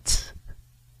 minutes.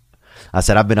 I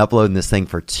said, I've been uploading this thing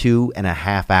for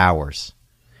 2.5 hours.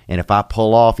 And if I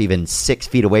pull off even 6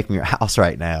 feet away from your house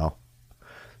right now,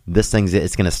 it's going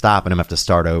to stop and I'm going to have to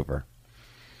start over.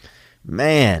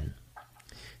 Man,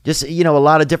 just, a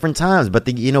lot of different times. But,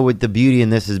 what the beauty in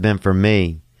this has been for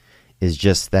me is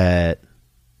just that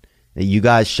you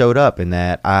guys showed up and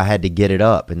that I had to get it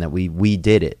up and that we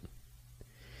did it.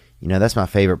 That's my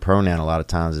favorite pronoun a lot of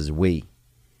times is we.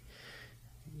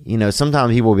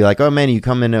 Sometimes people will be like, oh, man,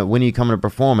 when are you coming to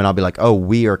perform? And I'll be like, oh,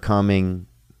 we are coming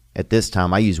at this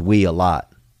time. I use we a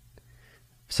lot.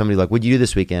 Somebody's like, what'd you do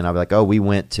this weekend? I'll be like, oh, we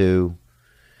went to,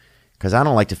 because I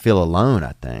don't like to feel alone,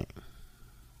 I think.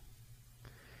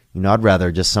 I'd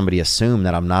rather just somebody assume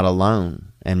that I'm not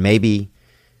alone. And maybe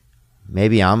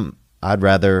I'd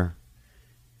rather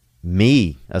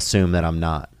me assume that I'm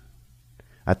not.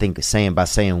 I think by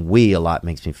saying we a lot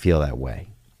makes me feel that way.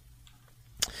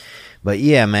 But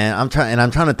yeah, man, I'm trying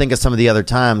to think of some of the other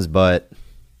times, but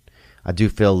I do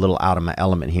feel a little out of my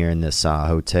element here in this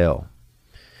hotel.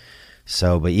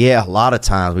 So, but yeah, a lot of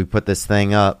times we put this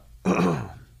thing up.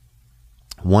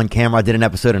 one camera. I did an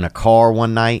episode in a car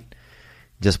one night,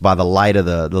 just by the light of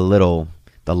the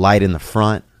light in the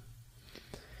front.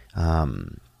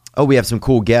 We have some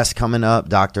cool guests coming up.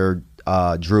 Dr.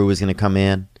 Drew is going to come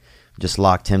in. Just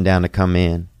locked him down to come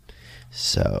in.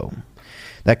 So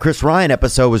that Chris Ryan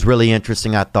episode was really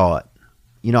interesting, I thought.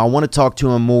 I want to talk to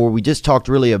him more. We just talked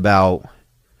really about,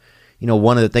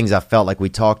 one of the things I felt like we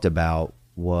talked about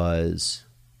was,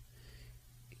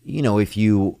 if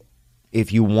you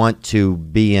want to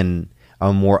be in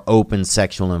a more open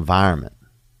sexual environment.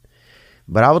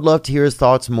 But I would love to hear his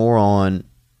thoughts more on,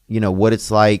 what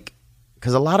it's like,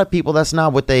 because a lot of people, that's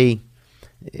not going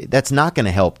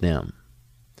to help them.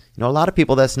 A lot of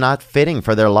people, that's not fitting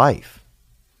for their life.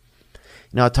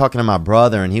 I was talking to my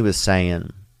brother, and he was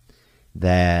saying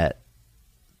that,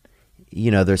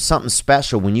 there's something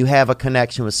special when you have a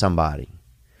connection with somebody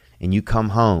and you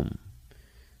come home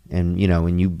and,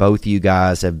 and both of you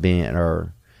guys have been,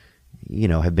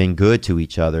 have been good to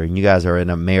each other, and you guys are in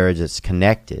a marriage that's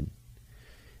connected,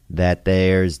 that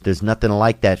there's nothing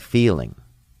like that feeling,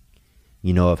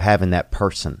 of having that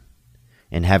person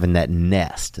and having that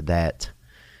nest, that,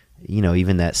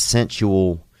 even that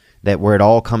sensual, that where it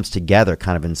all comes together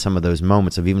kind of in some of those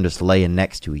moments of even just laying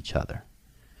next to each other.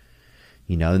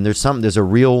 And there's a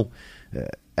real,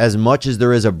 as much as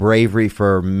there is a bravery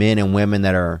for men and women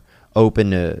that are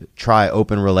open to try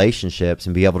open relationships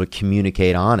and be able to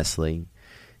communicate honestly,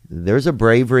 there's a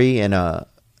bravery and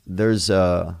there's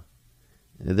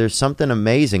something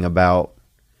amazing about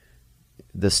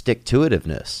the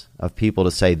stick-to-itiveness of people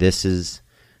to say, this is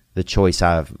the choice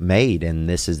I've made, and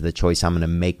this is the choice I'm going to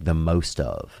make the most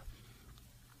of.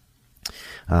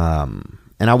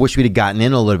 And I wish we'd have gotten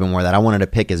in a little bit more of that. I wanted to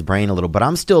pick his brain a little, but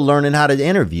I'm still learning how to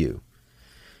interview.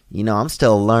 I'm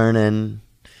still learning,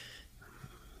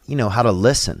 how to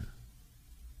listen.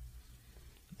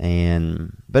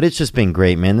 But it's just been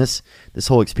great, man. This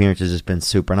whole experience has just been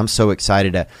super, and I'm so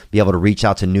excited to be able to reach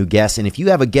out to new guests. And if you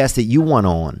have a guest that you want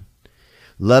on,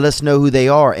 let us know who they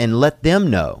are and let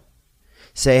them know.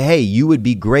 Say, hey, you would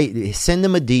be great. Send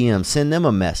them a DM, send them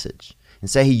a message, and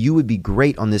say, hey, you would be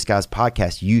great on this guy's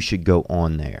podcast. You should go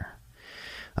on there.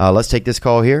 Let's take this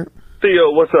call here.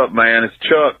 Theo, what's up, man? It's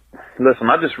Chuck. Listen,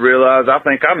 I just realized I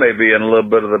think I may be in a little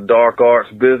bit of the dark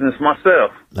arts business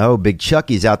myself. Oh, Big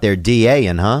Chucky's out there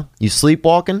DAing, huh? You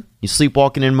sleepwalking? You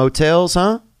sleepwalking in motels,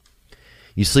 huh?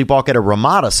 You sleepwalk at a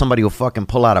Ramada, somebody will fucking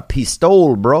pull out a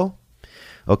pistol, bro.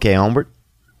 Okay, onward.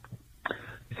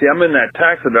 See, I'm in that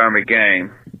taxidermy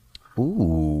game.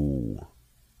 Ooh.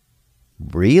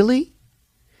 Really?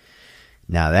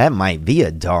 Now that might be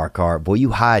a dark art. Boy,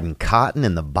 you hiding cotton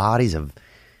in the bodies of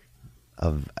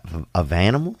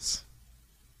animals?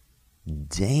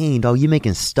 Dang, dog, you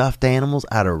making stuffed animals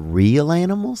out of real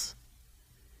animals?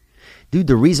 Dude,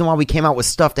 the reason why we came out with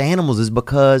stuffed animals is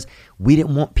because we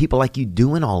didn't want people like you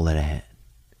doing all of that.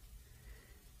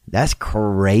 That's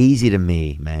crazy to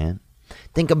me, man.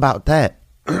 Think about that.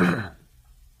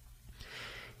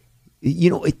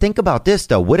 Think about this,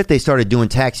 though. What if they started doing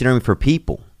taxidermy for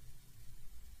people?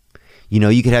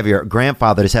 You could have your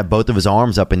grandfather just have both of his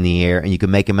arms up in the air, and you could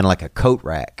make him in like a coat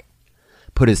rack.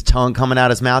 Put his tongue coming out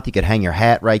his mouth. You could hang your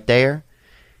hat right there.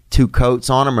 2 coats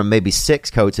on him, or maybe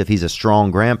 6 coats if he's a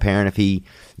strong grandparent, if he,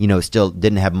 still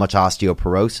didn't have much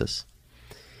osteoporosis.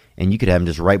 And you could have him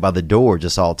just right by the door,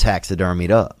 just all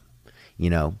taxidermied up.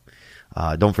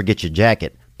 Don't forget your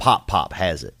jacket. Pop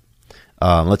has it.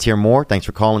 Let's hear more. Thanks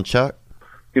for calling, Chuck.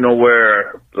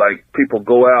 Where, like, people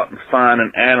go out and find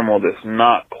an animal that's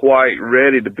not quite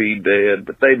ready to be dead,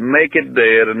 but they make it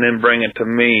dead and then bring it to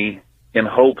me in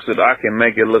hopes that I can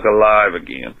make it look alive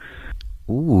again.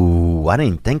 Ooh, I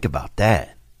didn't think about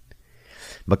that.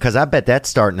 Because I bet that's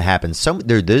starting to happen.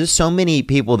 There's so many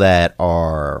people that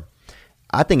are...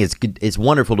 I think it's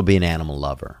wonderful to be an animal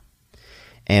lover.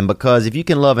 And because if you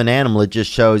can love an animal, it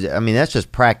just shows... that's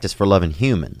just practice for loving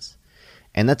humans.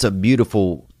 And that's a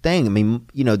beautiful thing.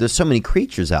 There's so many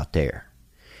creatures out there.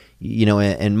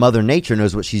 And Mother Nature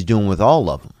knows what she's doing with all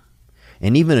of them.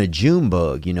 And even a June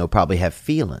bug, probably have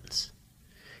feelings.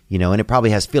 And it probably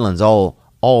has feelings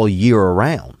all year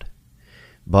around.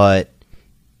 But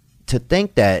to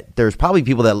think that there's probably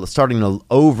people that are starting to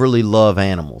overly love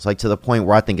animals, like to the point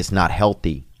where I think it's not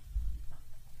healthy.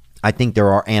 I think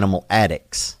there are animal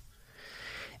addicts.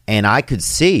 And I could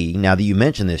see, now that you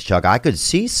mentioned this, Chuck, I could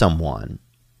see someone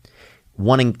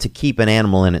wanting to keep an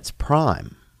animal in its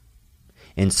prime.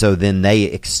 And so then they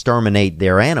exterminate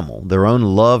their animal, their own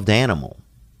loved animal,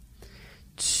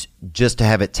 just to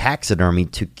have it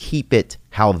taxidermied to keep it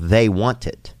how they want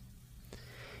it.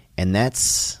 And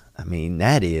that's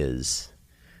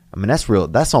real.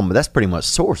 That's pretty much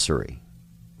sorcery,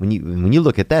 When you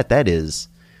look at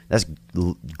that's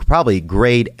probably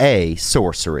grade A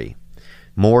sorcery.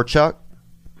 More, Chuck?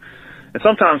 And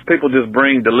sometimes people just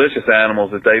bring delicious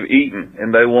animals that they've eaten,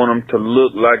 and they want them to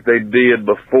look like they did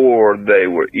before they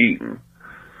were eaten.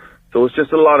 So it's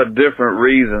just a lot of different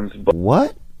reasons. But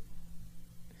what?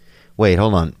 Wait,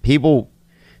 hold on. People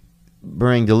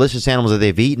bring delicious animals that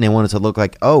they've eaten, they want it to look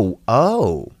like,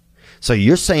 oh. So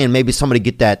you're saying maybe somebody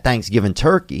get that Thanksgiving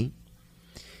turkey,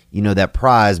 that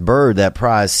prize bird, that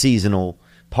prize seasonal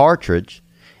partridge,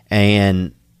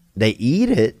 and they eat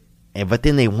it, but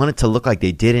then they want it to look like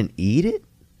they didn't eat it?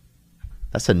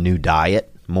 That's a new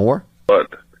diet. More? But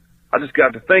I just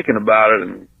got to thinking about it,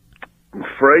 and I'm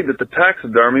afraid that the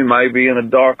taxidermy may be in a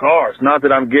dark arts. Not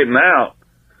that I'm getting out,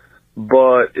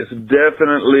 but it's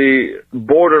definitely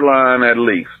borderline at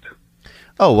least.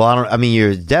 Oh, well,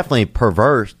 you're definitely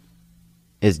perverse.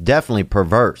 It's definitely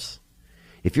perverse.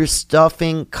 If you're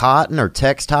stuffing cotton or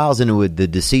textiles into the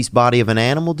deceased body of an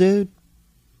animal, dude,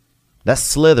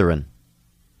 that's Slytherin.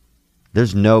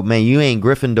 There's no, man, you ain't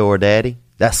Gryffindor, daddy.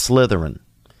 That's Slytherin.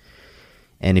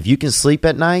 And if you can sleep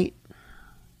at night,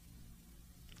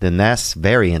 then that's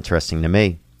very interesting to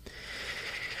me.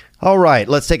 All right,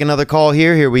 let's take another call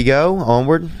here. Here we go.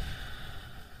 Onward.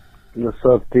 What's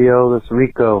up, Theo? This is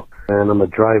Rico, and I'm a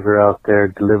driver out there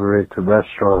delivering to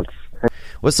restaurants.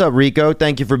 What's up, Rico?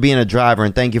 Thank you for being a driver,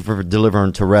 and thank you for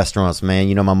delivering to restaurants,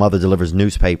 man. My mother delivers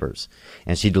newspapers,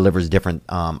 and she delivers different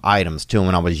items, too.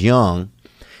 When I was young,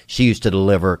 she used to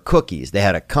deliver cookies. They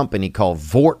had a company called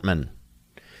Voortman,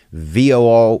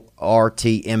 Vortman,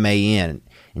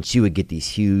 and she would get these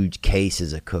huge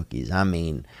cases of cookies.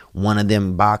 One of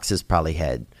them boxes probably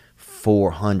had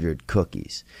 400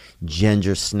 cookies,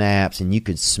 ginger snaps, and you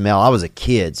could smell. I was a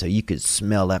kid, so you could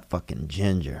smell that fucking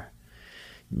ginger.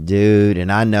 Dude,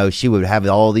 and I know she would have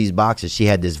all these boxes. She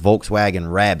had this Volkswagen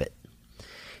Rabbit,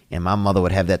 and my mother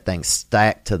would have that thing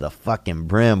stacked to the fucking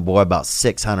brim, boy, about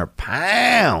 600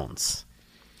 pounds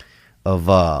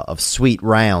of sweet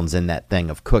rounds in that thing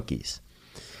of cookies.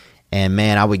 And,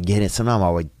 man, I would get it. Sometimes I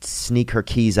would sneak her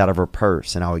keys out of her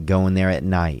purse, and I would go in there at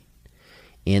night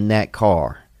in that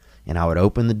car, and I would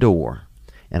open the door,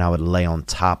 and I would lay on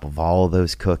top of all of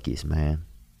those cookies, man.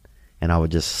 And I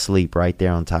would just sleep right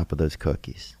there on top of those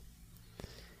cookies.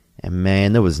 And,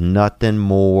 man, there was nothing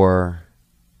more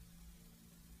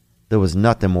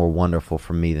wonderful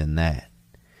for me than that.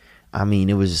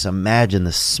 It was just, imagine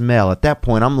the smell. At that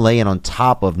point, I'm laying on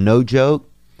top of, no joke,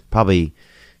 probably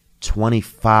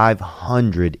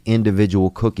 2,500 individual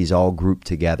cookies all grouped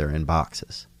together in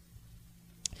boxes.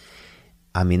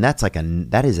 That's like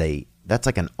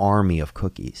an army of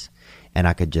cookies. And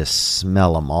I could just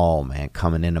smell them all, man,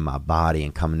 coming into my body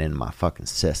and coming into my fucking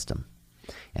system.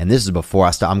 And this is before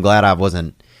I started. I'm glad I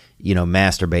wasn't,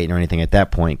 masturbating or anything at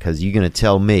that point, because you're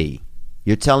telling me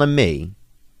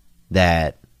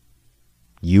that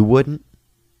you wouldn't?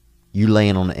 You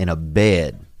laying in a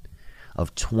bed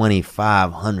of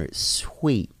 2,500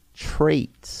 sweet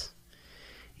treats,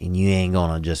 and you ain't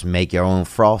gonna just make your own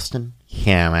frosting?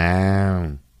 Come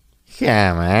on.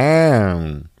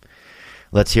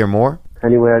 Let's hear more.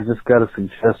 Anyway, I just got a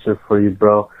suggestion for you,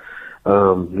 bro.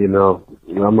 I'm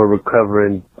a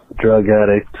recovering drug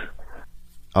addict.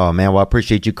 Oh, man, well, I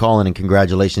appreciate you calling, and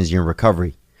congratulations, you're in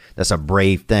recovery. That's a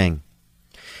brave thing.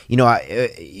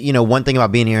 One thing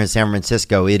about being here in San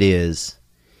Francisco, it is,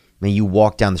 man, you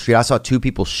walk down the street. I saw two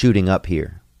people shooting up.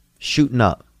 And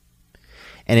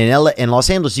in Los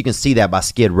Angeles, you can see that by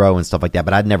Skid Row and stuff like that,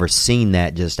 but I'd never seen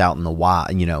that just out in the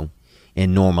wild,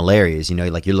 in normal areas.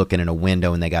 Like you're looking in a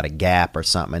window and they got a gap or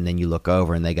something, and then you look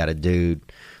over and they got a dude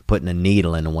putting a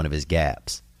needle into one of his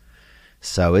gaps.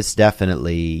 So it's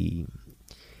definitely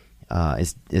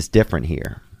it's different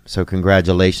here. So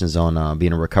congratulations on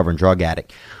being a recovering drug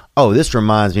addict. Oh, this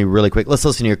reminds me really quick. Let's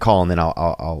listen to your call, and then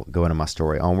I'll go into my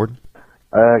story. Onward.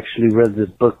 I actually read this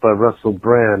book by Russell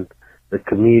Brand, the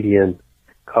comedian,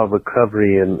 called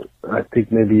Recovery, and I think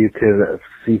maybe you could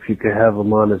see if you could have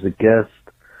him on as a guest,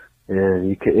 and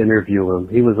you could interview him.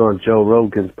 He was on Joe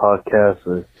Rogan's podcast,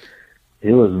 and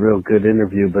it was a real good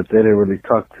interview, but they didn't really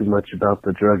talk too much about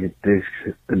the drug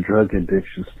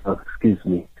addiction stuff. Excuse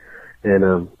me.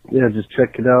 And just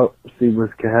check it out, see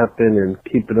what can happen, and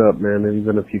keep it up, man. And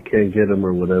even if you can't get them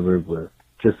or whatever, but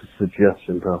just a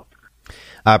suggestion, bro.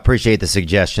 I appreciate the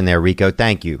suggestion there, Rico.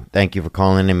 Thank you for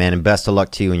calling in, man, and best of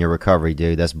luck to you in your recovery,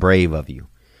 dude. That's brave of you.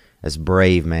 That's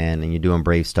brave, man, and you're doing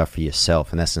brave stuff for yourself,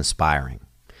 and that's inspiring.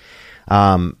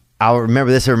 I'll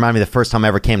remember this. It reminded me of the first time I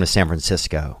ever came to San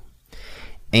Francisco.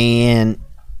 And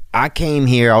I came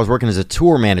here, I was working as a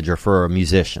tour manager for a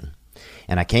musician.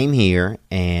 And I came here,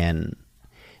 and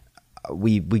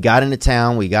we got into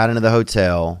town, we got into the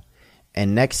hotel,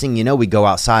 and next thing you know, we go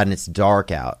outside and it's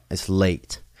dark out. It's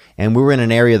late. And we were in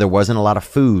an area there wasn't a lot of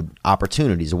food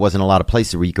opportunities. There wasn't a lot of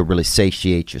places where you could really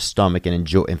satiate your stomach and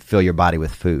enjoy and fill your body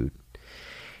with food.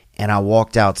 And I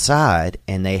walked outside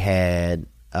and they had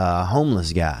a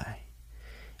homeless guy.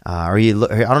 I don't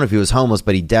know if he was homeless,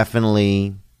 but he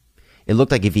definitely, it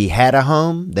looked like if he had a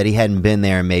home, that he hadn't been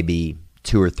there in maybe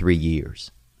 2 or 3 years.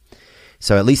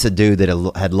 So at least a dude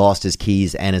that had lost his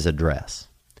keys and his address.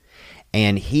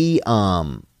 And he,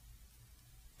 and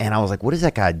I was like, what is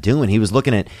that guy doing? He was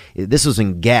looking at, this was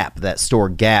in Gap. That store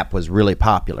Gap was really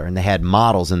popular, and they had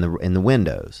models in the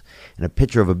windows, and a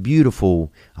picture of a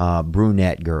beautiful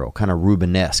brunette girl, kind of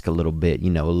Rubenesque a little bit,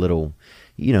 a little,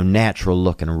 natural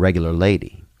looking, regular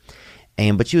lady.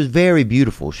 But she was very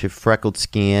beautiful. She had freckled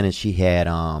skin, and she had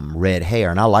red hair,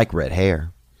 and I like red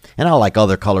hair. And I like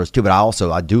other colors too, but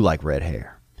I do like red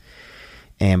hair.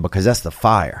 And because that's the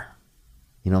fire.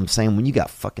 You know what I'm saying? When you got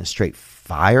fucking straight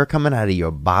fire coming out of your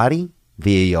body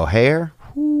via your hair,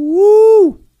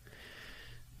 woo!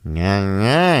 Yang,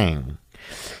 yang.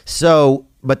 So,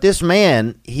 but this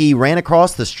man, he ran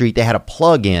across the street. They had a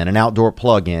plug-in, an outdoor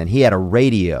plug-in. He had a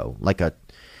radio, like a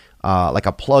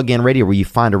plug-in radio where you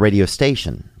find a radio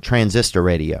station, transistor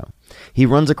radio. He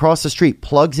runs across the street,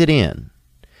 plugs it in,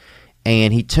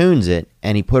 and he tunes it,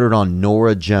 and he put it on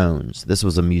Norah Jones. This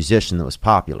was a musician that was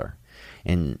popular,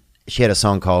 and she had a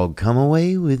song called Come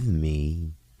Away With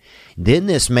Me. Then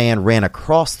this man ran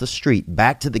across the street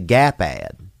back to the Gap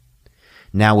ad.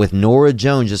 Now with Norah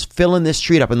Jones just filling this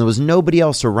street up, and there was nobody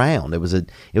else around. It was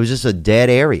just a dead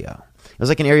area. It was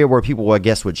like an area where people, I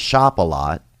guess, would shop a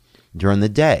lot during the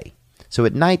day. So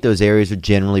at night, those areas are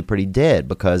generally pretty dead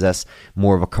because that's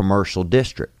more of a commercial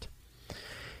district.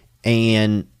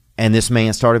 And this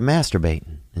man started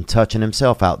masturbating and touching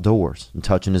himself outdoors and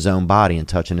touching his own body and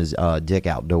touching his dick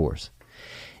outdoors.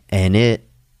 And it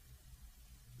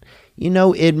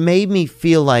made me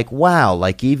feel like, wow,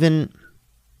 like even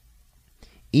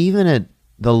at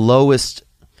the lowest,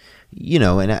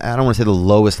 and I don't want to say the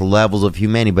lowest levels of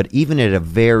humanity, but even at a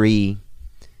very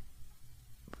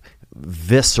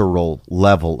visceral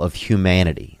level of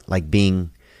humanity, like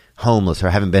being homeless or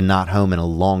having been not home in a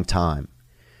long time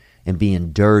and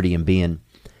being dirty and being,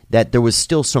 that there was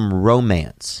still some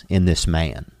romance in this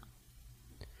man.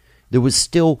 There was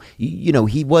still,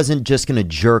 he wasn't just going to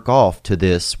jerk off to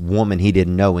this woman he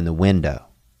didn't know in the window.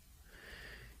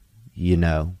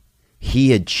 He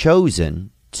had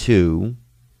chosen to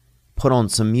put on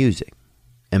some music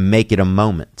and make it a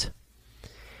moment.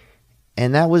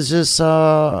 And that was just,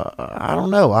 I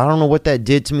don't know. I don't know what that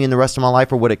did to me in the rest of my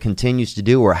life or what it continues to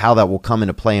do or how that will come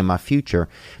into play in my future.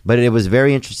 But it was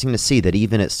very interesting to see that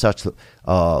even at such what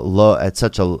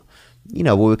we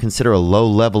would consider a low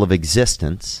level of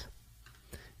existence,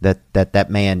 that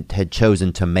man had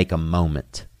chosen to make a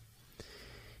moment.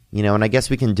 And I guess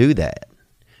we can do that.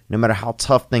 No matter how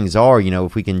tough things are,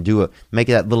 if we can make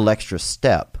that little extra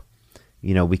step,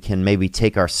 we can maybe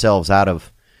take ourselves out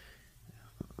of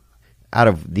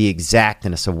the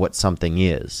exactness of what something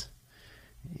is.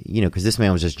 Because this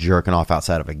man was just jerking off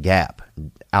outside of a Gap,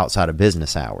 outside of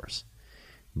business hours.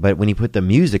 But when he put the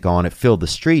music on, it filled the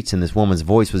streets, and this woman's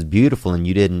voice was beautiful,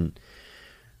 and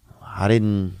I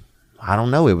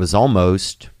don't know, it was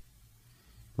almost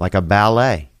like a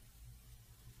ballet.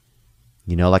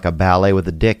 Like a ballet with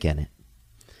a dick in it.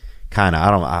 I'm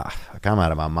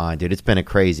out of my mind, dude. It's been a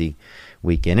crazy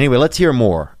weekend. Anyway, let's hear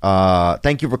more.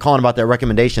 Thank you for calling about that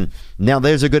recommendation. Now,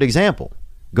 there's a good example.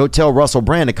 Go tell Russell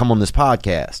Brand to come on this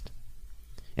podcast.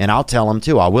 And I'll tell him,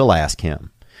 too. I will ask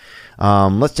him.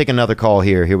 Let's take another call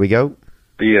here. Here we go.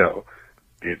 Theo,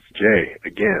 it's Jay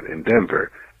again in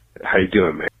Denver. How you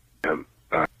doing, man?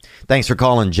 Thanks for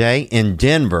calling, Jay, in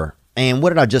Denver. And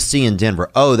what did I just see in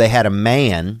Denver? Oh, they had a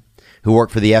man who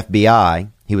worked for the FBI.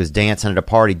 He was dancing at a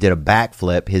party, did a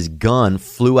backflip. His gun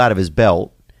flew out of his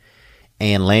belt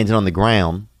and landed on the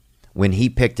ground. When he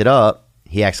picked it up,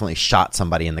 he accidentally shot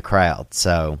somebody in the crowd.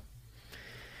 So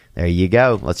there you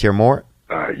go. Let's hear more.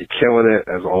 You're killing it,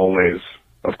 as always.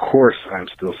 Of course, I'm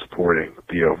still supporting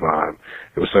Theo Von.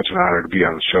 It was such an honor to be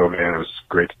on the show, man. It was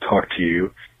great to talk to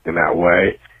you in that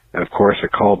way. And, of course, I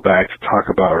called back to talk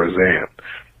about Roseanne.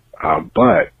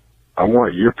 But I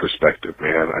want your perspective,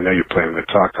 man. I know you're planning to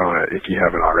talk on it if you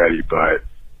haven't already, but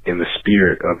in the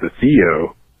spirit of the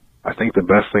Theo, I think the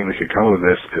best thing that could come of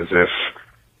this is if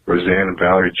Roseanne and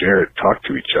Valerie Jarrett talk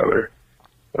to each other,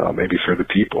 maybe for the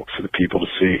people to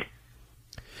see.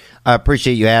 I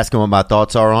appreciate you asking what my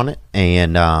thoughts are on it,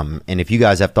 and if you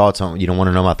guys have thoughts on, want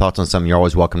to know my thoughts on something, you're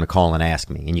always welcome to call and ask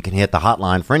me. And you can hit the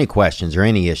hotline for any questions or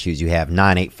any issues you have,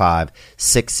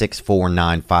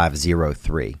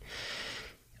 985-664-9503.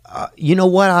 You know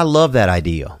what? I love that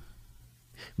idea,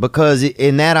 because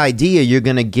in that idea you're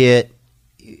going to get,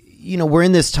 we're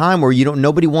in this time where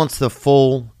nobody wants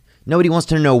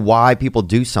to know why people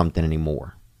do something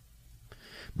anymore.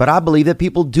 But I believe that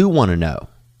people do want to know.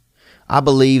 I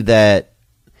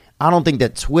don't think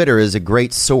that Twitter is a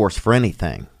great source for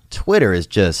anything. Twitter is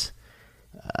just,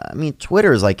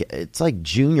 Twitter is it's like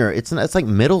junior, it's like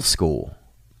middle school.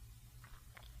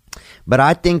 But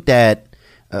I think that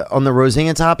on the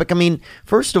Roseanne topic,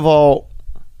 first of all,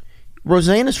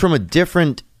 Roseanne is from a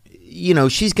different,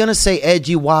 she's going to say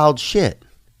edgy, wild shit.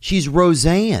 She's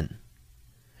Roseanne.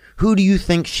 Who do you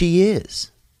think she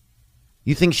is?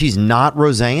 You think she's not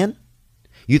Roseanne?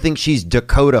 You think she's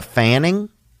Dakota Fanning?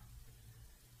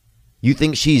 You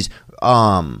think she's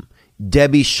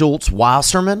Debbie Schultz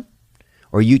Wasserman?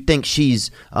 Or you think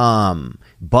she's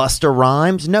Busta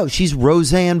Rhymes? No, she's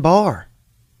Roseanne Barr.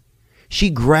 She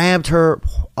grabbed her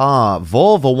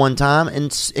vulva one time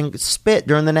and spit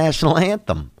during the national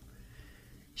anthem.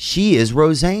 She is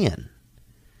Roseanne.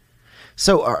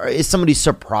 So is somebody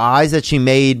surprised that she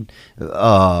made,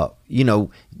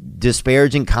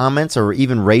 disparaging comments or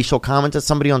even racial comments at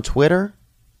somebody on Twitter?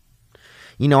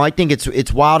 I think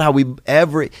it's wild how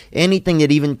anything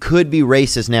that even could be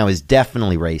racist now is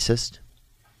definitely racist.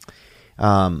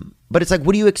 But it's like,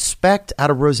 what do you expect out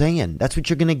of Roseanne? That's what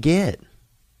you're going to get.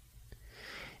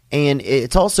 And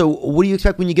it's also, what do you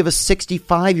expect when you give a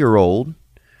 65-year-old,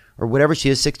 or whatever she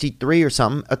is, 63 or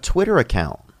something, a Twitter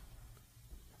account?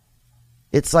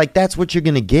 It's like, that's what you're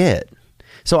going to get.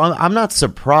 So I'm not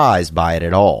surprised by it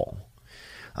at all.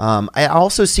 I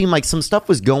also seem like some stuff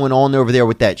was going on over there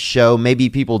with that show. Maybe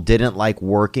people didn't like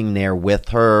working there with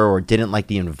her, or didn't like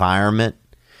the environment.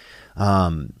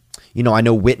 I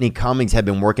know Whitney Cummings had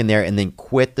been working there and then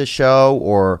quit the show,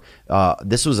 or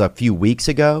this was a few weeks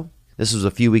ago. This was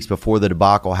a few weeks before the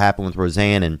debacle happened with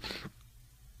Roseanne, and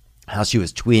how she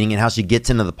was tweeting and how she gets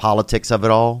into the politics of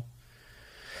it all.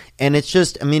 And it's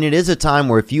just, it is a time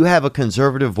where if you have a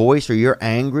conservative voice, or you're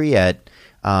angry at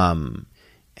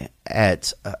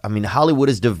Hollywood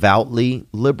is devoutly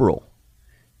liberal,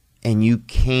 and you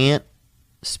can't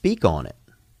speak on it.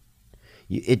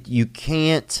 You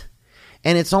can't,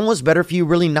 and it's almost better for you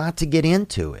really not to get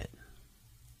into it.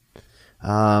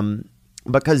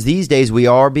 Because these days we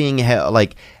are being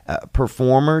held,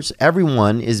 performers,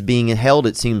 everyone is being held,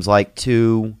 it seems like,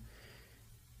 to,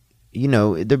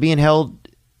 they're being held.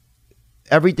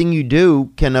 Everything you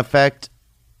do can affect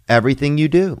everything you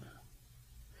do.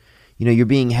 You're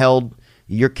being held,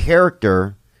 your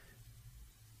character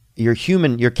as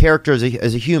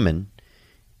a human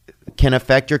can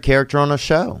affect your character on a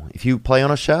show, if you play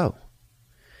on a show.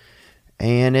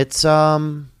 And it's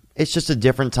just a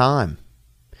different time.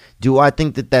 Do I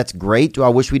think that that's great? Do I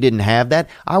wish we didn't have that?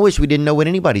 I wish we didn't know what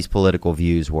anybody's political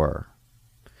views were.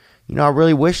 I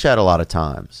really wish that a lot of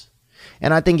times.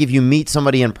 And I think if you meet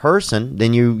somebody in person,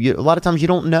 then you a lot of times you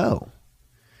don't know.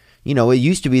 It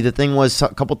used to be the thing was a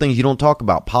couple things you don't talk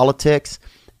about: politics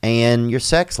and your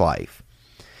sex life.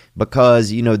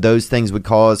 Because, those things would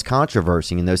cause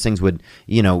controversy, and those things would,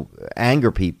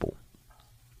 anger people.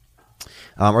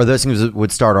 Or those things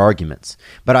would start arguments.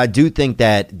 But I do think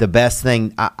that the best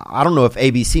thing, I don't know if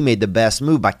ABC made the best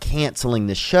move by canceling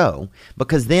the show,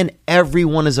 because then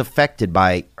everyone is affected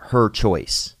by her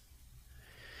choice.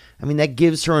 That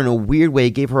gives her, in a weird way,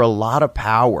 it gave her a lot of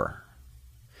power.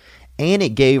 And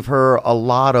it gave her a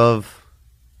lot of,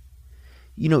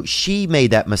 she made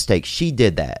that mistake. She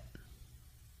did that.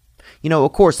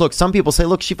 Of course, look, some people say,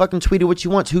 look, she fucking tweeted what she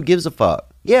wants. Who gives a fuck?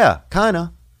 Yeah, kind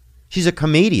of. She's a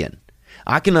comedian.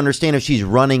 I can understand if she's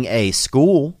running a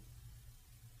school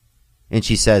and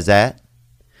she says that.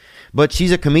 But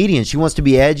she's a comedian. She wants to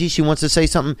be edgy. She wants to say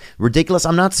something ridiculous.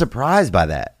 I'm not surprised by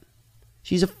that.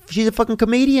 She's a fucking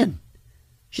comedian.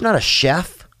 She's not a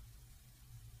chef.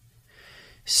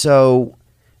 So,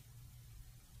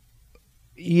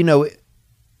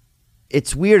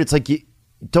 it's weird. It's like, you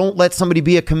don't let somebody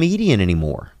be a comedian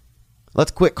anymore. Let's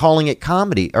quit calling it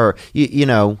comedy, or,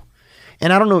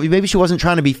 And I don't know, maybe she wasn't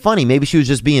trying to be funny. Maybe she was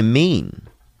just being mean.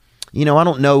 I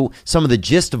don't know some of the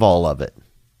gist of all of it.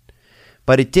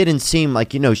 But it didn't seem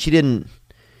like, she didn't,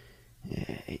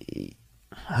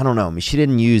 I don't know. She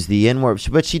didn't use the N-word,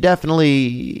 but she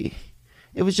definitely,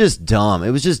 it was just dumb.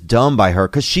 It was just dumb by her,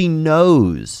 because she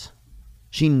knows.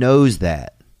 She knows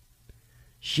that.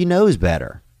 She knows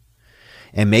better.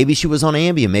 And maybe she was on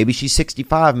Ambien. Maybe she's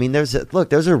 65. I mean, those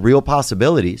are real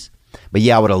possibilities. But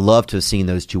yeah, I would have loved to have seen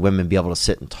those two women be able to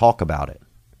sit and talk about it.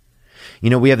 You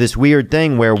know, we have this weird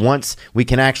thing where once we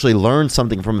can actually learn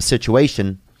something from a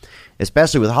situation,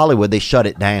 especially with Hollywood, they shut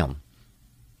it down.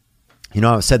 You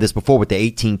know, I've said this before with the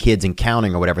 18 Kids and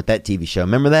Counting or whatever, that TV show.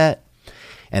 Remember that?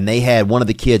 And they had one of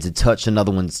the kids had touched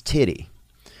another one's titty.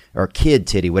 Or kid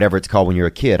titty, whatever it's called when you're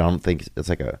a kid. I don't think it's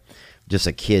like just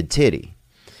a kid titty.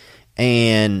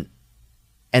 And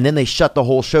then they shut the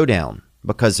whole show down.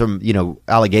 Because some, you know,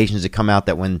 allegations had come out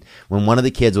that when one of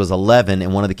the kids was 11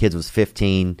 and one of the kids was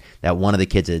 15, that one of the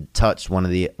kids had touched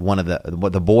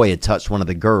the boy had touched one of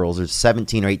the girls. There's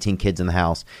 17 or 18 kids in the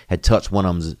house, had touched one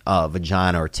of them's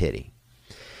vagina or titty.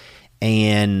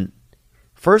 And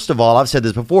first of all, I've said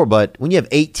this before, but when you have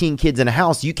 18 kids in a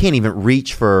house, you can't even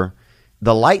reach for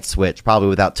the light switch probably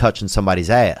without touching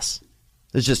somebody's ass.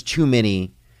 There's just too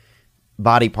many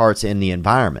body parts in the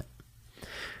environment.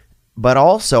 But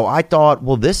also, I thought,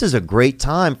 well, this is a great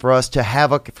time for us to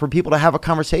for people to have a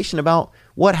conversation about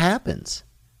what happens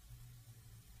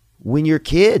when you're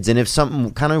kids and if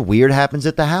something kind of weird happens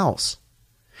at the house.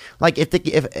 Like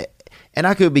and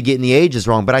I could be getting the ages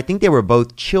wrong, but I think they were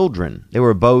both children. They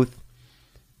were both,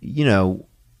 you know,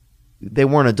 they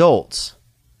weren't adults.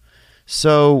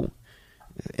 So,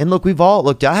 and look, we've all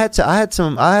looked. I had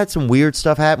some weird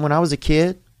stuff happen when I was a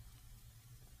kid.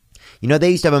 You know,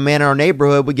 they used to have a man in our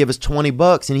neighborhood would give us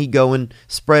 $20 and he'd go and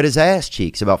spread his ass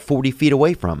cheeks about 40 feet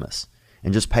away from us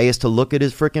and just pay us to look at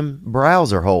his freaking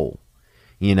browser hole,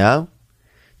 you know,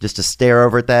 just to stare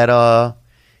over at that,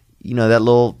 you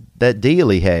know, that deal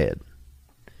he had,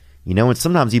 you know, and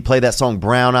sometimes he'd play that song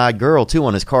Brown Eyed Girl too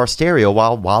on his car stereo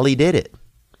while he did it.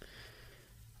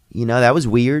 You know, that was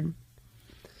weird.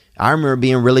 I remember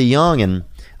being really young and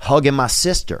hugging my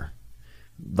sister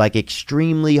like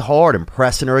extremely hard and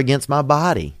pressing her against my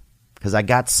body because I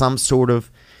got some sort of,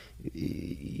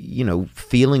 you know,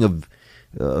 feeling of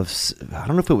I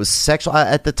don't know if it was sexual.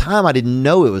 At the time, I didn't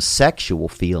know it was sexual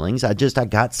feelings. I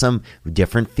got some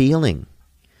different feeling.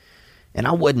 And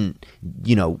I wasn't,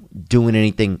 you know, doing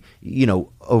anything, you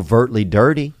know, overtly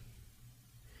dirty.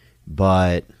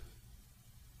 But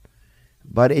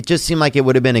it just seemed like it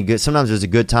would have been sometimes it was a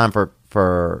good time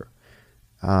for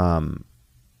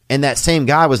and that same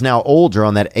guy was now older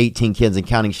on that 18 Kids and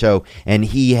Counting show, and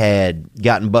he had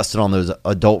gotten busted on those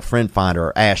Adult Friend Finder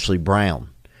or Ashley Brown,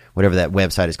 whatever that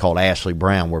website is called, Ashley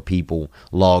Brown, where people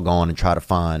log on and try to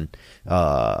find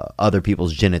other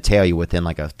people's genitalia within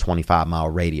like a 25-mile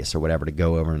radius or whatever to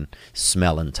go over and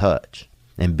smell and touch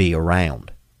and be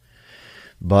around.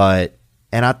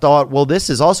 And I thought, well, this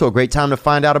is also a great time to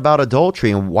find out about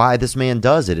adultery and why this man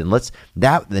does it. And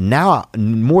now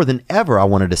more than ever, I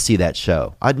wanted to see that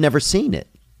show. I'd never seen it,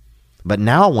 but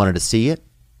now I wanted to see it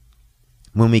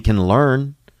when we can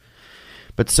learn.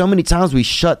 But so many times we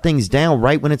shut things down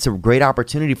right when it's a great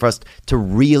opportunity for us to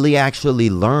really actually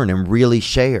learn and really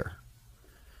share.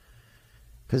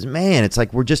 Because, man, it's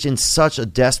like we're just in such a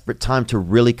desperate time to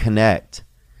really connect.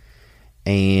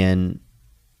 And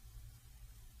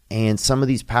some of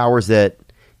these powers that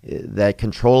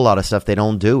control a lot of stuff, they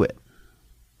don't do it.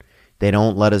 They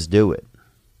don't let us do it.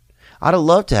 I'd have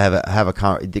loved to have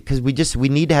a because we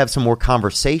need to have some more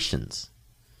conversations.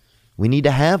 We need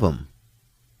to have them.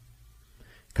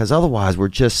 Because otherwise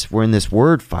we're in this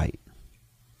word fight.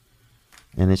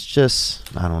 And it's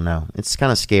just, I don't know. It's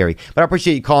kind of scary. But I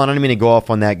appreciate you calling. I don't mean to go off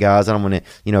on that, guys. I don't want to,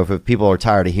 you know, if people are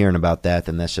tired of hearing about that,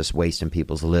 then that's just wasting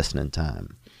people's listening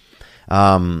time.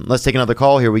 Let's take another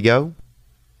call. Here we go.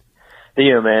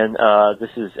 Theo, man.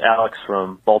 This is Alex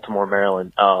from Baltimore,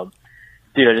 Maryland.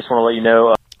 Dude, I just want to let you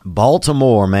know.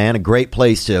 Baltimore, man, a great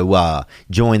place to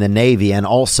join the Navy and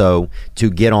also to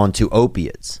get onto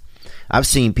opiates. I've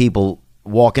seen people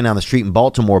walking down the street in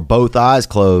Baltimore, both eyes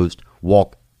closed,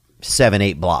 walk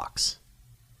 7-8 blocks.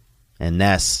 And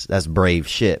that's brave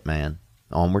shit, man.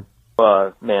 Onward.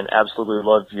 Man, absolutely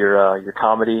love your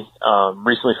comedy.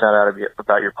 Recently found out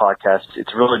about your podcast.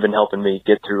 It's really been helping me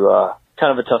get through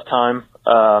kind of a tough time.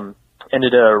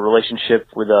 Ended a relationship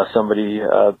with somebody.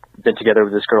 Been together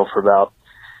with this girl for about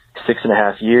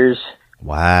 6.5 years.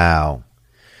 Wow.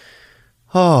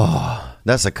 Oh,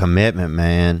 that's a commitment,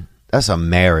 man. That's a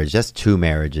marriage. That's 2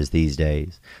 marriages these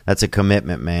days. That's a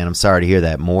commitment, man. I'm sorry to hear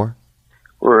that. More?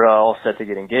 We're all set to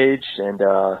get engaged, and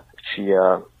she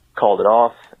called it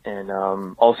off. And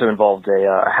also involved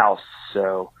a house,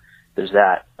 so there's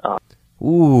that.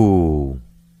 Ooh.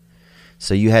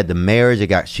 So you had the marriage,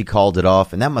 she called it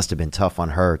off, and that must have been tough on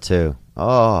her too.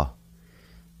 Oh,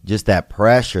 just that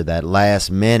pressure, that last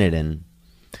minute. And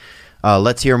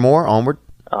let's hear more. Onward.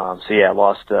 So yeah, I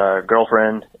lost a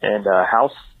girlfriend and a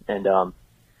house, and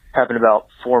happened about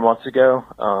 4 months ago.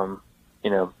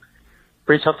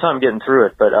 Pretty tough time getting through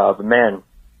it, but man,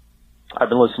 I've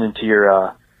been listening to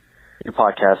your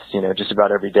podcast, just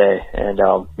about every day, and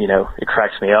it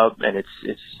cracks me up, and it's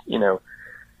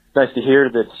nice to hear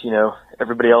that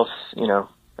everybody else,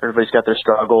 everybody's got their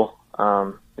struggle,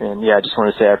 and yeah, I just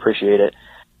want to say I appreciate it.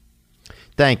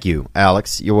 Thank you,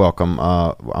 Alex. You're welcome.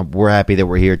 We're happy that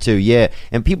we're here too. Yeah,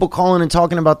 and people calling and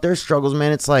talking about their struggles,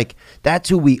 man. It's like that's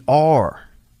who we are.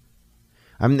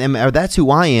 That's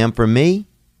who I am. For me,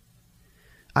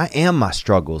 I am my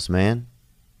struggles, man.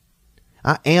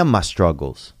 I am my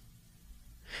struggles.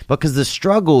 Because the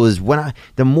struggle is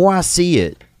the more I see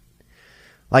it,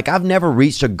 like I've never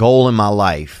reached a goal in my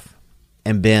life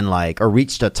and been like, or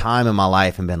reached a time in my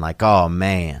life and been like, oh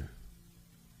man,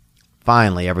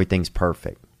 finally everything's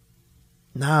perfect.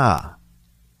 Nah,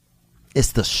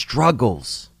 it's the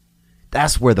struggles.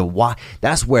 That's where it's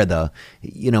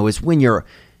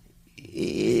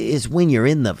when you're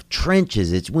in the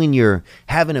trenches. It's when you're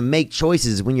having to make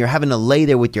choices. It's when you're having to lay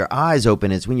there with your eyes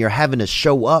open. It's when you're having to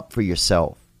show up for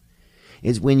yourself.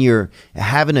 It's when you're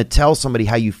having to tell somebody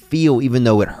how you feel even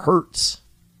though it hurts.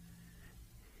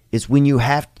 It's when you're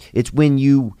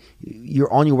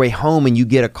on your way home and you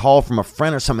get a call from a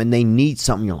friend or something and they need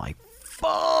something. You're like,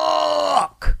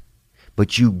 fuck.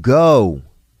 But you go.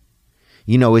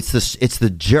 It's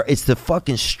the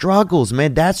fucking struggles,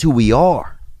 man. That's who we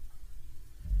are.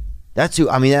 That's where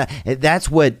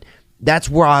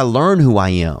I learn who I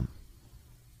am.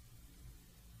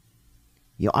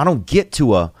 I don't get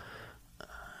to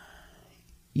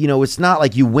it's not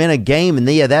like you win a game and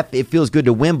it feels good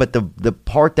to win, but the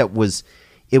part it was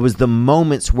the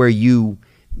moments where you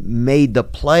made the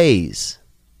plays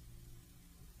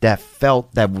that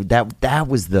felt that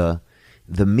was the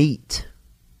meat.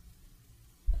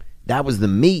 That was the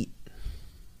meat.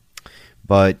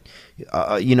 But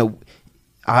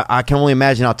I can only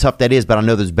imagine how tough that is, but I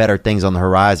know there's better things on the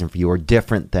horizon for you, or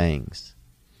different things.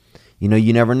 You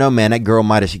never know, man. That girl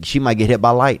might get hit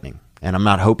by lightning. And I'm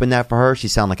not hoping that for her. She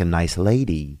sounds like a nice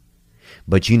lady.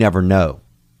 But you never know.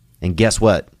 And guess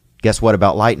what? Guess what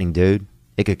about lightning, dude?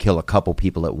 It could kill a couple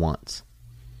people at once.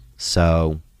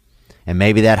 So, and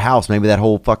maybe that house, maybe that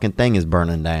whole fucking thing is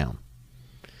burning down.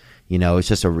 It's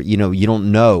just you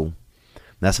don't know.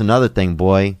 That's another thing,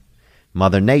 boy.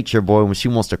 Mother Nature, boy, when she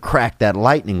wants to crack that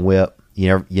lightning whip,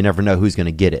 you never know who's going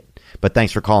to get it. But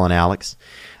thanks for calling, Alex.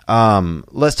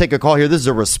 Let's take a call here. This is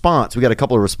a response. We got a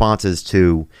couple of responses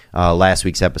to last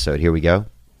week's episode. Here we go.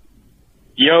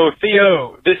 Yo,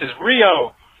 Theo, this is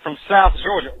Rio from South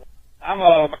Georgia. I'm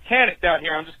a mechanic down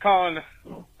here. I'm just calling to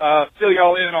fill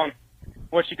y'all in on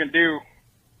what you can do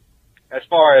as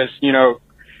far as,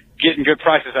 getting good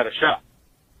prices at a shop.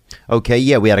 Okay,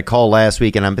 yeah, we had a call last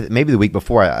week, and maybe the week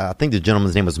before. I think the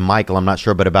gentleman's name was Michael. I'm not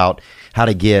sure, but about how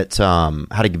to get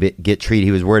treated.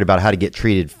 He was worried about how to get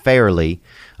treated fairly.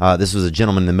 This was a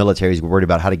gentleman in the military. He's worried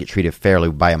about how to get treated fairly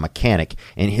by a mechanic.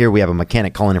 And here we have a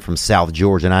mechanic calling in from South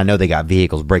Georgia, and I know they got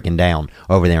vehicles breaking down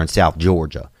over there in South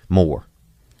Georgia. More.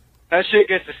 That shit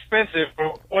gets expensive,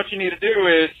 but what you need to do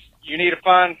is you need to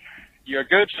find your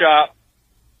good shop,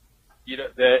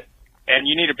 and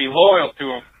you need to be loyal to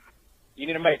them. You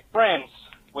need to make friends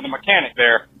with a mechanic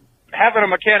there. Having a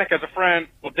mechanic as a friend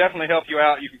will definitely help you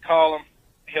out. You can call him.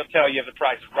 He'll tell you if the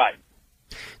price is right.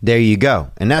 There you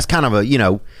go. And that's kind of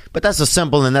but that's a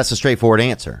simple and that's a straightforward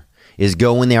answer, is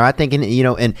go in there. I think,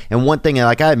 and one thing,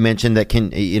 like I had mentioned, that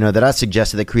that I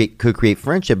suggested that could create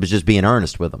friendship is just being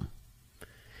earnest with them.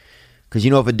 Because,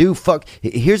 if a dude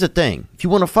here's the thing. If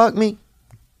you want to fuck me,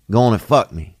 go on and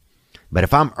fuck me. But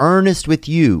if I'm earnest with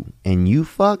you and you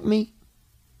fuck me,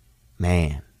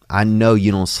 man, I know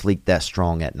you don't sleep that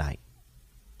strong at night.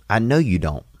 I know you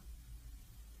don't.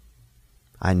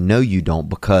 I know you don't,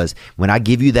 because when I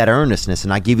give you that earnestness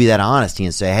and I give you that honesty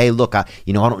and say, hey, look, I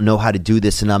don't know how to do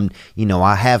this, and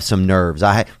I have some nerves.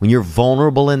 When you're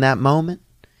vulnerable in that moment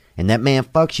and that man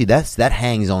fucks you, that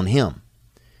hangs on him.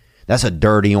 That's a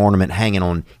dirty ornament hanging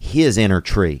on his inner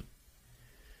tree.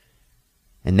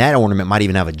 And that ornament might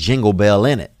even have a jingle bell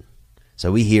in it.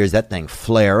 So he hears that thing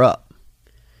flare up.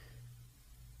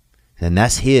 And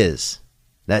that's his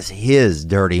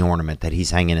dirty ornament that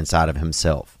he's hanging inside of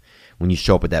himself when you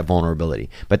show up with that vulnerability.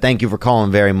 But thank you for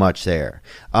calling very much there.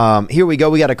 Here we go.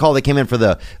 We got a call that came in for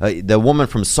the woman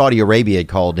from Saudi Arabia had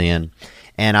called in.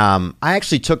 And I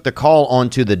actually took the call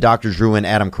onto the Dr. Drew and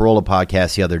Adam Carolla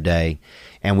podcast the other day.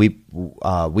 And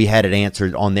we had it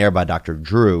answered on there by Dr.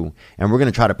 Drew. And we're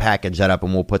going to try to package that up,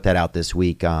 and we'll put that out this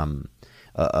week.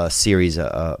 a series,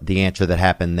 the answer that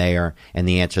happened there and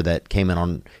the answer that came in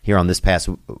on here on this past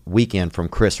weekend from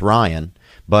Chris Ryan.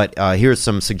 But here's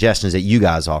some suggestions that you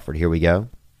guys offered. Here we go.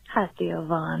 Hi, Theo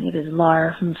Vaughn. It is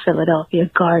Laura from Philadelphia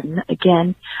Garden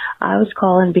again. I was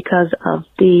calling because of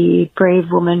the brave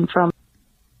woman from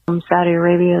Saudi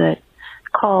Arabia that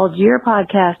called your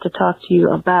podcast to talk to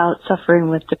you about suffering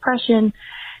with depression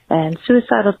and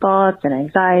suicidal thoughts and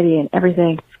anxiety and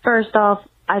everything. First off,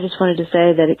 I just wanted to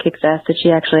say that it kicks ass that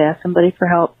she actually asked somebody for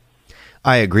help.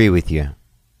 I agree with you.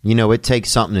 You know, it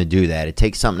takes something to do that. It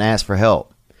takes something to ask for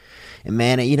help. And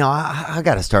man, you know, I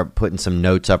got to start putting some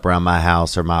notes up around my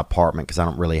house or my apartment because I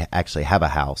don't really actually have a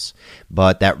house.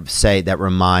 But that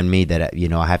remind me that, you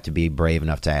know, I have to be brave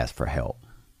enough to ask for help.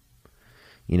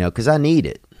 You know, because I need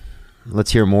it.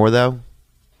 Let's hear more, though.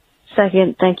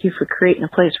 Second, thank you for creating a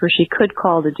place where she could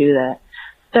call to do that.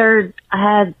 Third, I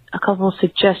had a couple of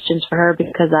suggestions for her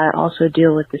because I also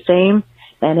deal with the same,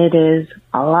 and it is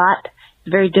a lot.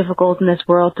 It's very difficult in this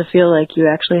world to feel like you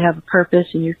actually have a purpose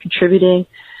and you're contributing.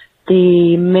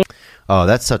 Oh,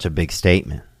 that's such a big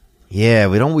statement. Yeah,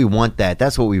 we want that.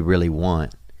 That's what we really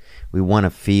want. We want to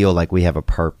feel like we have a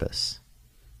purpose.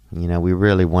 You know, we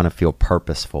really want to feel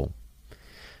purposeful.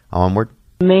 Onward.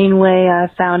 The main way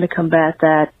I've found to combat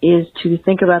that is to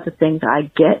think about the things I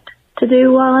get to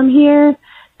do while I'm here,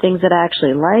 things that I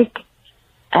actually like,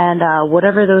 and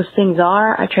whatever those things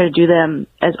are, I try to do them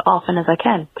as often as I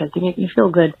can because they make me feel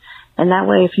good. And that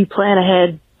way, if you plan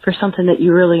ahead for something that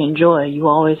you really enjoy, you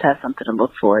always have something to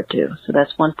look forward to. So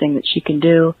that's one thing that she can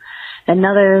do.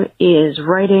 Another is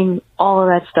writing all of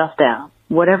that stuff down.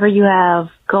 Whatever you have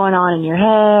going on in your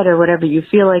head or whatever you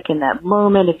feel like in that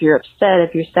moment, if you're upset,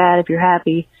 if you're sad, if you're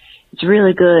happy, it's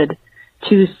really good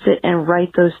to sit and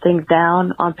write those things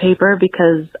down on paper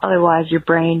because otherwise your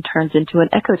brain turns into an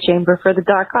echo chamber for the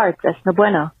dark arts. That's no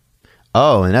bueno.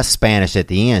 Oh, and that's Spanish at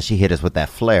the end. She hit us with that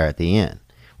flair at the end,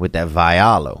 with that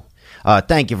vialo.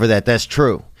 Thank you for that. That's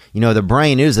true. You know, the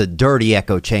brain is a dirty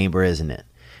echo chamber, isn't it?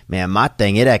 Man, my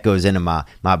thing, it echoes into my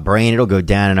brain. It'll go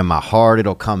down into my heart.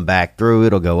 It'll come back through.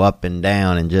 It'll go up and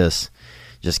down and just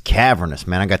cavernous,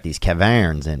 man. I got these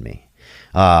caverns in me.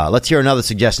 Let's hear another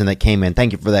suggestion that came in.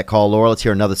 Thank you for that call, Laura. Let's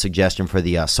hear another suggestion for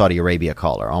the Saudi Arabia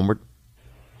caller. Onward.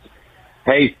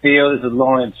 Hey, Theo, this is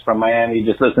Lawrence from Miami.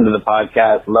 Just listen to the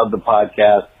podcast. Love the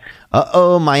podcast.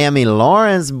 Uh-oh, Miami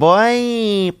Lawrence,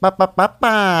 boy.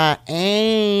 Pa-pa-pa-pa.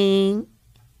 Hey.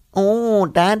 Oh,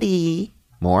 daddy.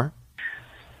 More?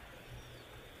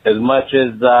 As much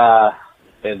as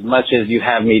you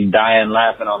have me dying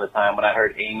laughing all the time when I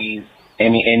heard Amy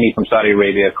from Saudi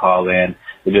Arabia call in,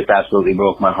 it just absolutely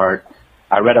broke my heart.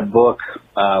 I read a book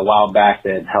a while back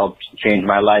that helped change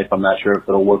my life. I'm not sure if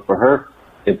it'll work for her.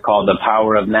 It's called The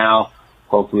Power of Now.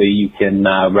 Hopefully you can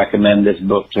recommend this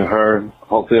book to her.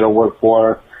 Hopefully it'll work for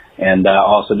her. And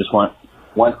also just want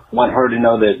her to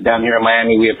know that down here in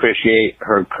Miami we appreciate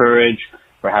her courage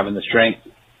for having the strength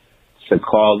to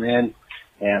call in.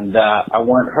 And I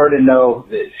want her to know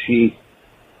that she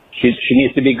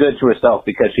needs to be good to herself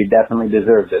because she definitely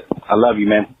deserves it. I love you,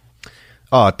 man.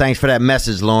 Oh, thanks for that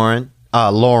message,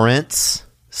 Lawrence.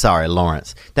 Sorry,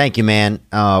 Lawrence. Thank you, man.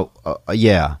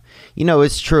 Yeah. You know,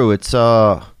 it's true. It's,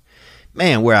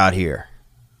 man, we're out here.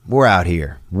 We're out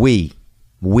here. We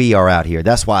are out here.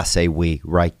 That's why I say we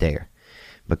right there.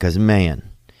 Because,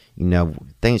 man, you know,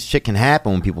 shit can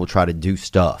happen when people try to do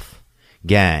stuff.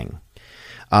 Gang.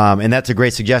 And that's a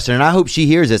great suggestion. And I hope she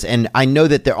hears this. And I know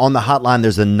that they're on the hotline.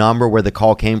 There's a number where the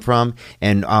call came from.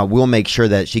 And we'll make sure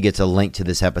that she gets a link to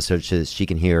this episode so that she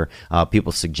can hear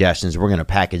people's suggestions. We're going to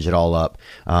package it all up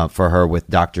for her with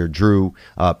Dr. Drew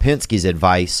Pinsky's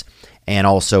advice and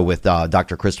also with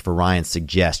Dr. Christopher Ryan's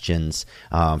suggestions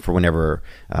for whenever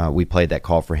we played that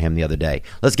call for him the other day.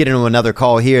 Let's get into another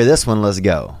call here. This one, let's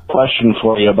go. Question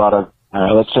for you about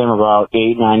let's say I'm about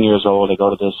 8, 9 years old. I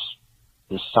go to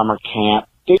this summer camp.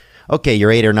 Okay,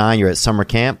 you're 8 or 9. You're at summer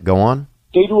camp. Go on.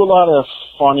 They do a lot of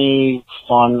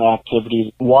fun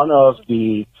activities. One of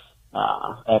the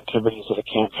activities that a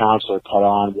camp counselor put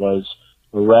on was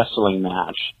a wrestling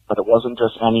match, but it wasn't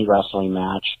just any wrestling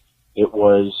match. It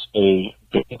was a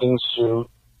bathing suit,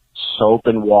 soap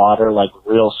and water, like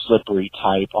real slippery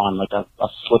type on like a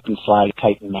slip and slide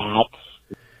type mat.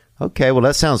 Okay, well,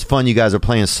 that sounds fun. You guys are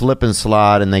playing slip and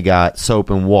slide, and they got soap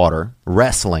and water.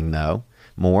 Wrestling, though.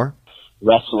 More?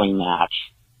 Wrestling match.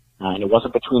 And it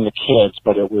wasn't between the kids,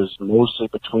 but it was mostly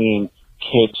between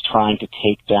kids trying to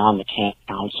take down the camp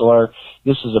counselor.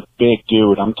 This is a big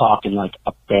dude. I'm talking like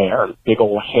a bear, big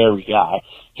old hairy guy.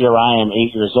 Here I am,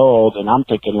 8 years old, and I'm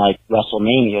thinking like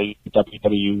WrestleMania,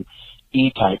 WWE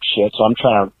type shit. So I'm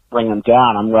trying to bring him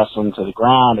down. I'm wrestling to the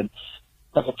ground, and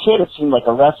as a kid, it seemed like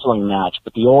a wrestling match,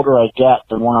 but the older I get,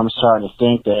 the more I'm starting to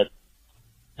think that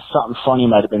something funny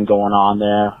might have been going on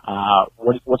there.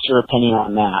 What's your opinion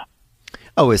on that?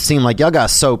 Oh, it seemed like y'all got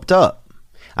soaped up.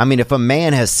 I mean, if a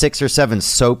man has 6 or 7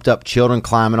 soaped up children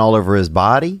climbing all over his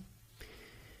body,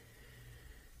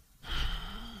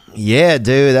 yeah,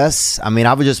 dude,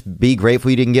 I would just be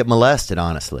grateful you didn't get molested,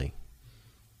 honestly.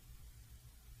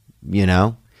 You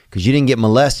know, because you didn't get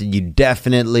molested, you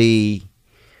definitely,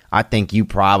 I think you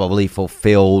probably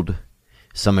fulfilled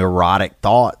some erotic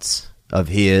thoughts of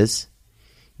his.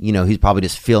 You know, he's probably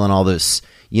just feeling all those,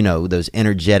 you know, those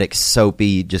energetic,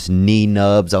 soapy, just knee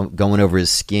nubs going over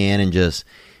his skin and just,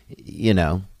 you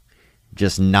know,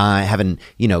 just having,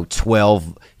 you know,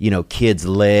 12, you know, kids'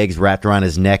 legs wrapped around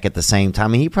his neck at the same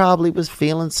time. And he probably was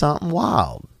feeling something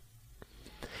wild.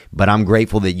 But I'm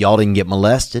grateful that y'all didn't get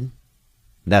molested.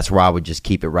 That's where I would just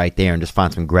keep it right there and just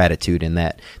find some gratitude in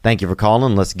that. Thank you for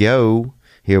calling. Let's go.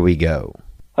 Here we go.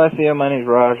 Hi, Theo. My name's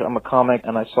Raj. I'm a comic,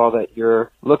 and I saw that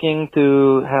you're looking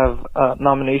to have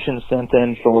nominations sent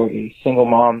in for a single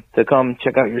mom to come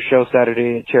check out your show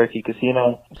Saturday at Cherokee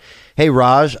Casino. Hey,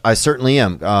 Raj. I certainly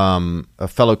am. A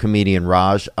fellow comedian,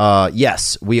 Raj.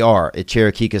 Yes, we are at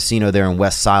Cherokee Casino there in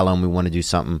West Siloam. We want to do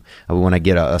something. We want to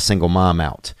get a single mom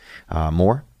out.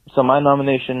 More? So my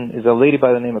nomination is a lady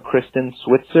by the name of Kristen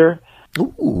Switzer.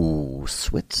 Ooh,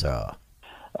 Switzer.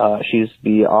 She's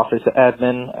the office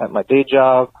admin at my day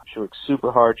job. She works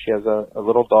super hard. She has a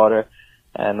little daughter,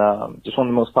 and just one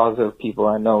of the most positive people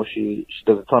I know. She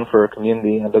does a ton for her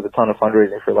community and does a ton of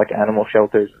fundraising for like animal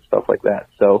shelters and stuff like that.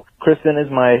 So Kristen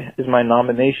is my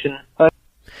nomination.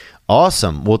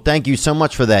 Awesome. Well, thank you so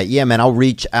much for that. Yeah, man, I'll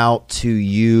reach out to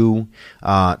you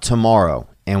tomorrow.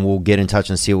 And we'll get in touch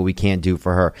and see what we can do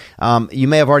for her. You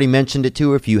may have already mentioned it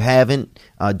to her. If you haven't,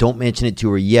 don't mention it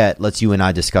to her yet. Let's you and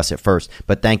I discuss it first.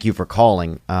 But thank you for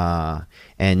calling.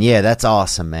 And yeah, that's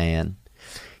awesome, man.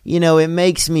 You know, it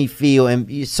makes me feel,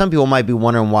 and some people might be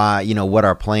wondering why, you know, what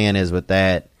our plan is with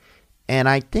that. And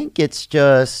I think it's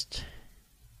just,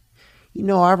 you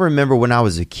know, I remember when I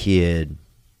was a kid,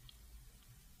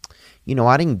 you know,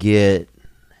 I didn't get,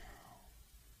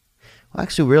 well,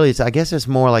 actually, really, I guess it's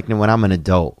more like when I'm an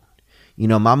adult. You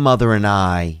know, my mother and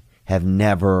I have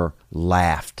never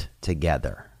laughed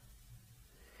together.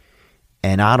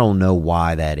 And I don't know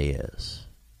why that is.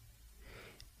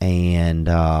 And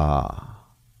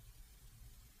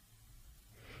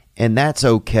that's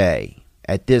okay.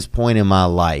 At this point in my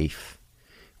life,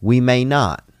 we may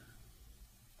not.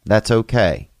 That's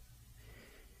okay.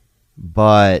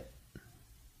 But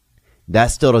that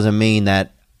still doesn't mean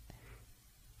that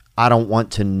I don't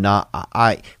want to not,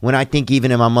 when I think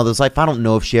even in my mother's life, I don't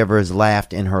know if she ever has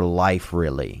laughed in her life,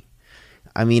 really.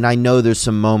 I mean, I know there's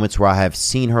some moments where I have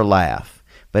seen her laugh,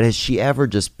 but has she ever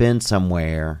just been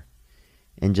somewhere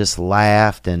and just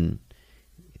laughed and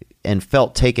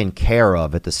felt taken care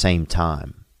of at the same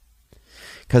time?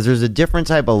 Because there's a different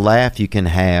type of laugh you can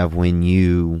have when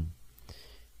you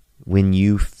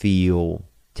feel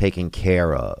taken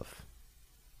care of.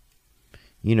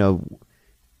 You know,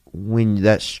 when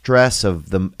that stress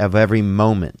of every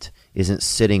moment isn't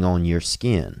sitting on your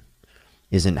skin,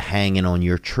 isn't hanging on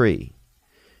your tree,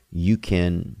 you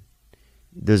can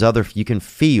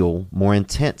feel more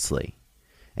intensely,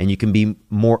 and you can be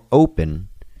more open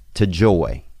to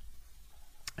joy.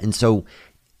 And so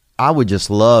I would just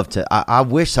love to, I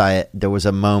wish there was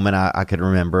a moment I could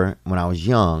remember when I was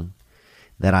young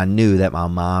that I knew that my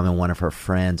mom and one of her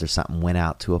friends or something went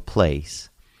out to a place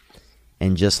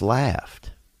and just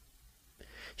laughed.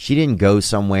 She didn't go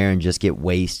somewhere and just get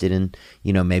wasted and,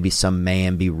 you know, maybe some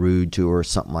man be rude to her or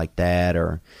something like that,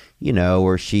 or, you know,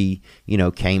 or she, you know,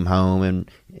 came home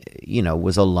and, you know,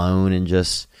 was alone and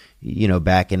just, you know,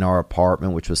 back in our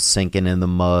apartment, which was sinking in the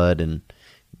mud, and,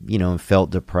 you know, and felt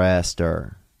depressed,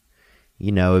 or,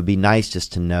 you know, it'd be nice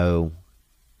just to know,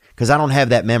 because I don't have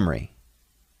that memory.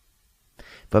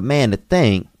 But man, to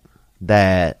think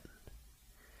that,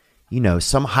 you know,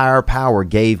 some higher power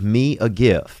gave me a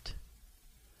gift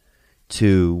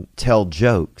to tell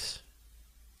jokes,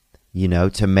 you know,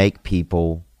 to make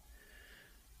people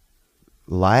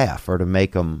laugh, or to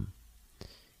make them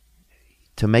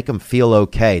feel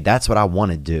okay. That's what I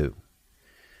want to do.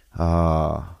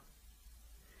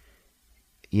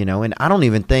 You know, and I don't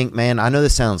even think, man, I know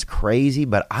this sounds crazy,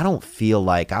 but I don't feel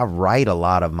like I write a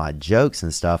lot of my jokes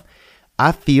and stuff.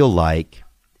 I feel like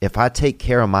if I take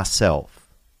care of myself,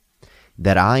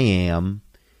 that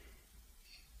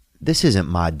this isn't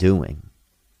my doing.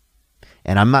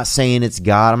 And I'm not saying it's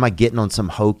God. I'm not getting on some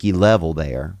hokey level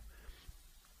there.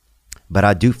 But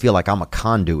I do feel like I'm a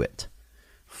conduit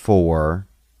for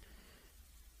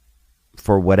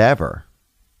whatever.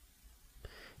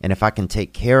 And if I can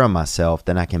take care of myself,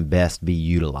 then I can best be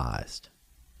utilized.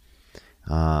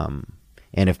 And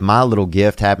if my little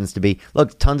gift happens to be,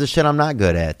 look, tons of shit I'm not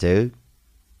good at, dude.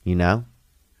 You know?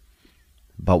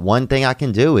 But one thing I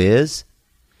can do is,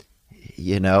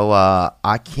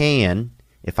 I can,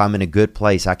 if I'm in a good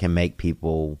place, I can make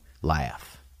people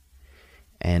laugh.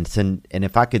 And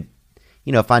if I could,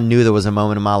 if I knew there was a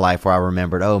moment in my life where I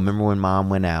remembered, remember when Mom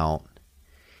went out,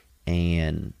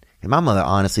 and my mother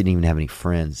honestly didn't even have any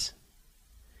friends.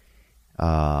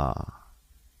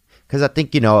 Because I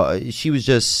think, she was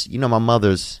just, my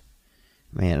mother's,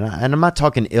 man, and I'm not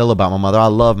talking ill about my mother. I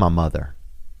love my mother.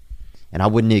 And I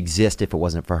wouldn't exist if it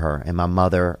wasn't for her. And my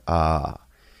mother, I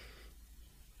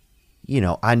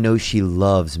know she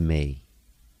loves me.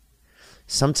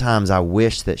 Sometimes I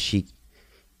wish that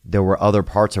there were other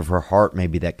parts of her heart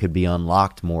maybe that could be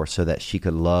unlocked more so that she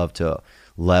could love to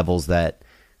levels that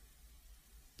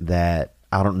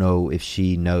I don't know if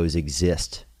she knows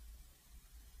exist.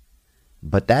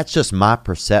 But that's just my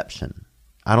perception.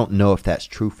 I don't know if that's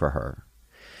true for her.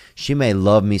 She may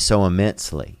love me so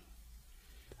immensely.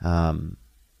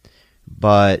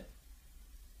 But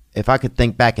if I could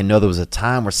think back and know there was a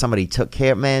time where somebody took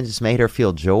care of, man, just made her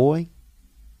feel joy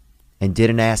and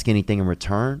didn't ask anything in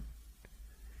return,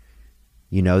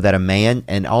 that a man,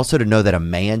 and also to know that a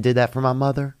man did that for my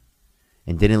mother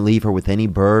and didn't leave her with any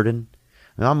burden.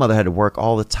 I mean, my mother had to work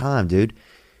all the time, dude.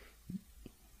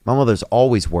 My mother's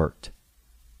always worked.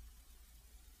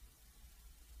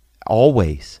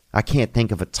 Always. I can't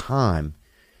think of a time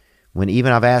when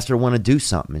even I've asked her to want to do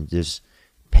something and just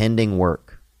pending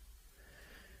work.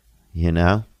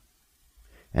 And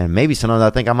maybe sometimes I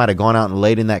think I might have gone out and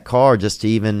laid in that car just to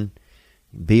even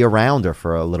be around her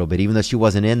for a little bit, even though she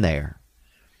wasn't in there.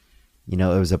 It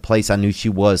was a place I knew she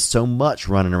was so much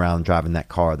running around driving that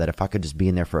car that if I could just be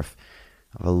in there for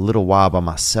a little while by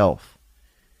myself.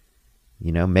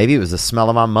 Maybe it was the smell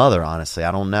of my mother, honestly.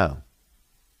 I don't know.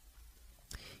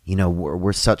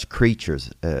 We're such creatures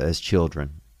as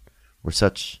children. We're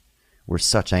such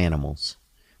animals.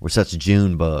 We're such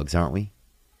June bugs, aren't we?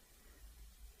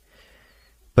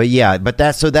 But yeah,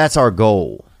 that's our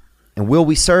goal. And will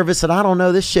we service it? I don't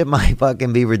know. This shit might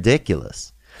fucking be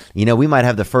ridiculous. We might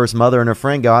have the first mother and her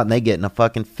friend go out and they get in a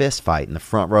fucking fist fight in the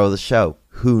front row of the show.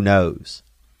 Who knows?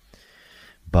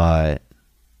 But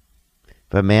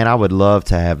man, I would love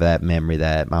to have that memory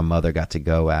that my mother got to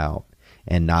go out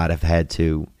and not have had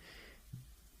to,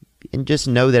 and just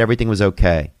know that everything was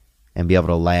okay and be able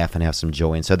to laugh and have some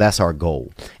joy. And so that's our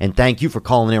goal. And thank you for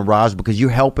calling in, Raj, because you're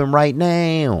helping right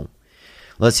now.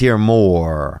 Let's hear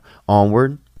more.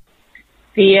 Onward.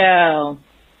 Theo,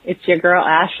 it's your girl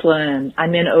Ashlyn.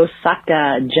 I'm in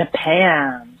Osaka,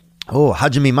 Japan. Oh,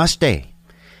 hajimemashite.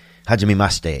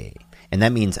 Hajimemashite. And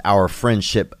that means our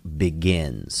friendship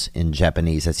begins in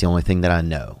Japanese. That's the only thing that I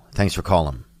know. Thanks for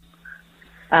calling.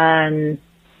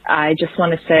 I just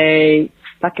want to say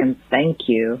fucking thank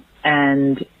you.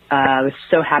 And I was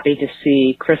so happy to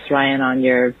see Chris Ryan on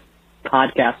your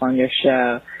podcast, on your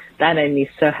show. That made me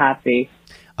so happy.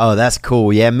 Oh, that's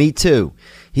cool. Yeah, me too.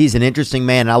 He's an interesting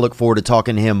man, and I look forward to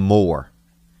talking to him more.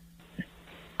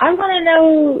 I want to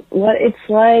know what it's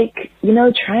like,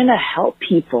 trying to help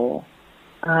people.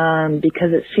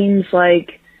 Because it seems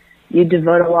like you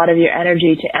devote a lot of your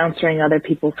energy to answering other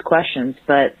people's questions.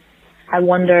 But I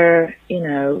wonder,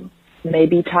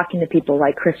 maybe talking to people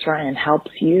like Chris Ryan helps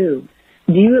you.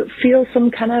 Do you feel some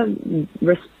kind of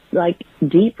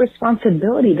deep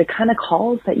responsibility, the kind of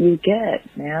calls that you get,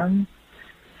 man?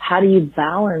 How do you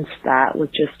balance that with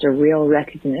just a real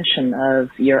recognition of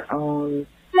your own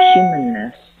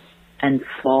humanness and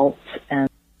fault and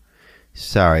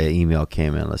Sorry, an email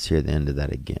came in. Let's hear the end of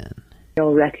that again.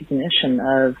 real recognition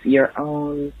of your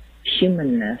own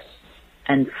humanness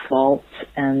and fault,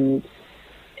 and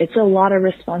it's a lot of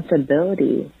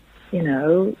responsibility.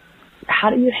 How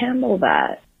do you handle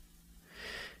that?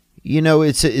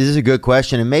 This is a good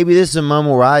question, and maybe this is a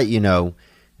moment where I,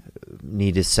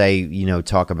 need to say,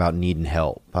 talk about needing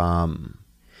help.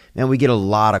 Man, we get a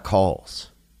lot of calls.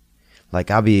 Like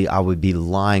I would be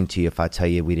lying to you if I tell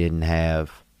you we didn't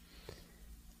have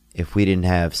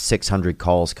 600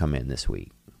 calls come in this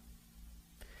week.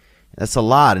 That's a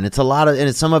lot,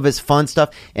 and some of it's fun stuff.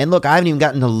 And look, I haven't even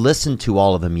gotten to listen to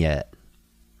all of them yet.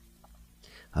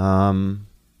 And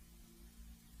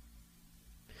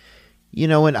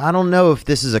I don't know if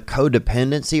this is a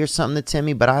codependency or something that's in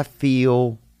me, but I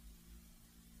feel,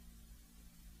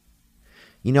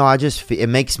 it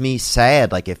makes me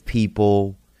sad. Like if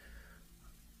people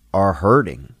are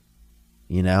hurting,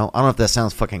 I don't know if that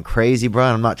sounds fucking crazy, bro.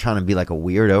 I'm not trying to be like a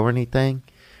weirdo or anything.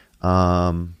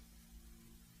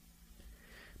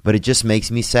 but it just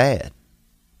makes me sad.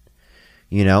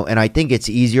 You know, and I think it's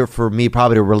easier for me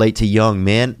probably to relate to young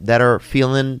men that are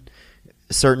feeling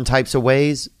certain types of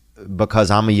ways because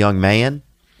I'm a young man,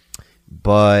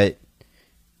 but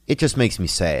it just makes me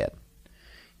sad.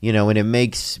 You know, and it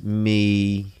makes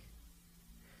me,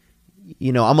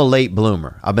 you know, I'm a late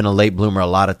bloomer. I've been a late bloomer a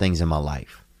lot of things in my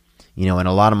life. You know, and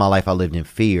a lot of my life I lived in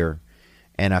fear,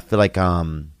 and I feel like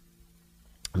I'm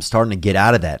starting to get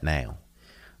out of that now.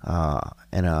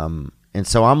 And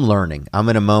so I'm learning. I'm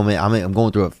in a moment. I'm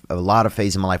going through a lot of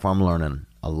phases in my life where I'm learning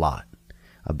a lot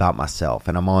about myself,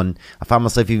 and I find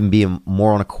myself even being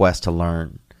more on a quest to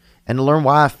learn and to learn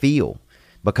why I feel,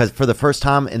 because for the first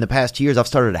time in the past years, I've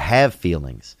started to have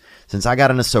feelings since I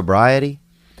got into sobriety.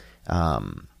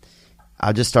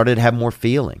 I just started to have more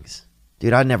feelings,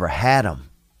 dude. I never had them.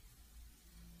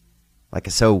 Like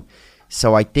so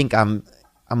I think I'm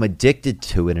addicted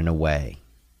to it in a way.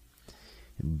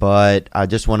 But I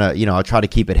just want to, you know, I'll try to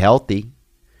keep it healthy.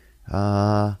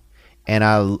 And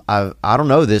I don't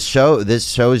know, this show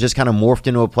is just kind of morphed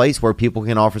into a place where people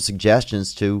can offer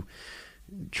suggestions to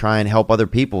try and help other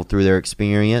people through their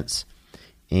experience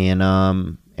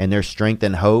and their strength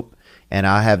and hope. And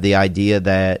I have the idea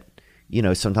that, you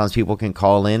know, sometimes people can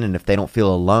call in, and if they don't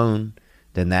feel alone,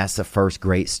 then that's the first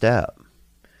great step.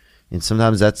 And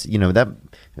sometimes that's, you know, that,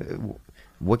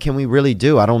 what can we really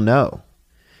do? I don't know.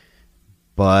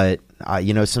 But,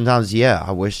 you know, sometimes, yeah,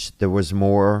 I wish there was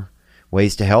more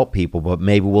ways to help people, but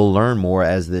maybe we'll learn more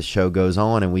as this show goes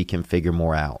on and we can figure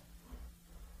more out.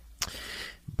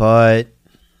 But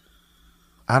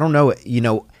I don't know, you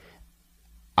know,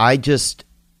 I'm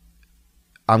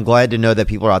glad to know that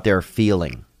people out there are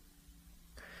feeling.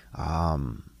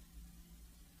 I'm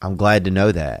glad to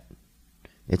know that.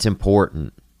 It's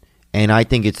important. And I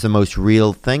think it's the most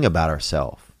real thing about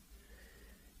ourselves.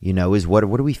 You know, is what are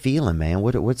we feeling, man?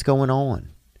 What's going on?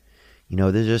 You know,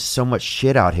 there's just so much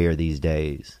shit out here these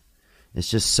days.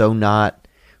 It's just so not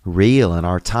real, and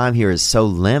our time here is so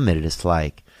limited. It's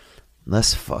like, I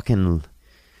don't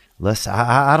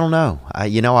know.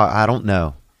 I don't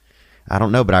know. I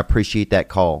don't know, but I appreciate that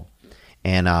call.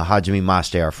 And Hajime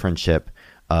Maste, our friendship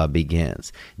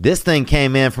begins. This thing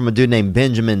came in from a dude named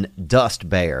Benjamin Dust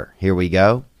Bear. Here we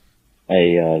go.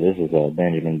 Hey, this is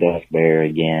Benjamin Dust Bear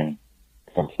again.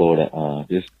 From Florida.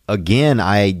 Again,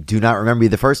 I do not remember you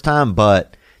the first time,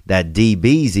 but that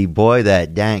DBZ boy,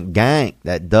 that dank gank,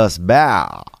 that Dust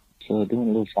Bow. So doing a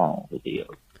little song with Theo.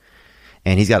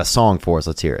 And he's got a song for us.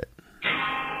 Let's hear it.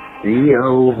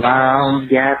 Theo Vaughn's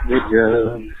got the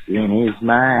drugs in his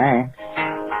mind.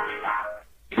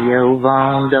 Theo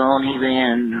Vaughn don't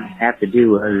even have to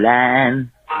do a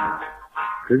line.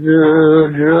 'Cause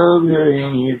the drugs are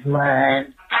in his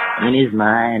mind. In his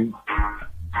mind.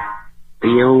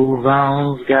 Theo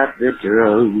Vaughn's got the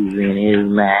drugs in his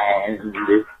mind.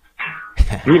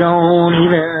 He don't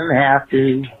even have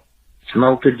to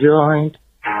smoke a joint.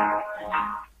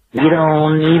 He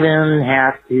don't even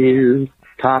have to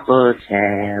pop a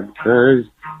tab, 'cause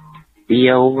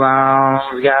Theo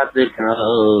Vaughn's got the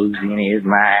drugs in his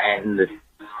mind.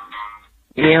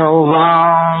 Theo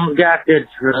Vaughn's got the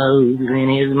drugs in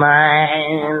his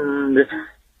mind.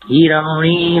 He don't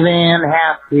even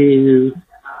have to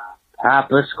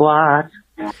pop a squat.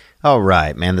 All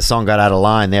right, man. The song got out of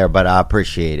line there, but I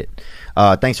appreciate it.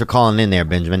 Thanks for calling in there,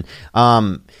 Benjamin.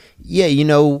 Yeah, you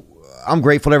know, I'm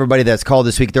grateful to everybody that's called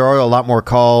this week. There are a lot more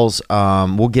calls.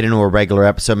 We'll get into a regular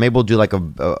episode. Maybe we'll do like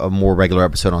a more regular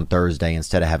episode on Thursday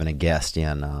instead of having a guest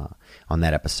in on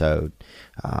that episode.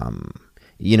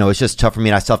 You know, it's just tough for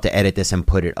me. I still have to edit this and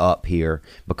put it up here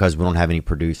because we don't have any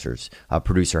producer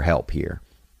help here.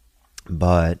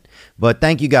 But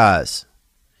thank you guys.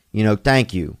 You know,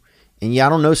 thank you. And yeah, I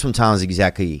don't know sometimes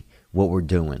exactly what we're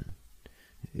doing.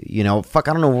 You know, I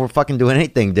don't know if we're fucking doing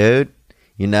anything, dude.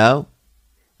 You know?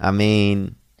 I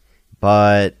mean,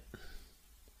 but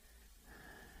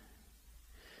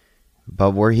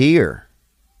we're here.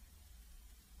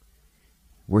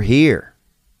 We're here.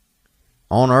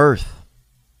 On Earth.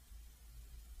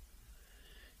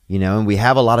 You know, and we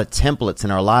have a lot of templates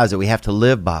in our lives that we have to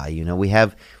live by. You know, we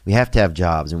have to have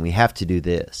jobs, and we have to do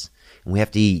this. And we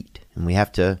have to eat, and we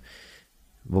have to,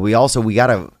 but we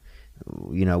gotta,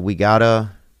 you know, we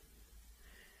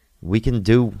can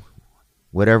do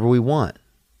whatever we want,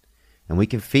 and we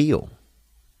can feel,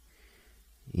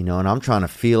 you know, and I'm trying to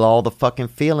feel all the fucking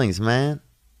feelings, man.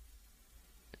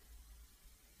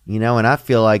 You know, and I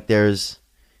feel like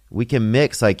we can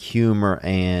mix like humor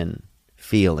and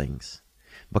feelings,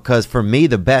 because for me,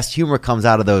 the best humor comes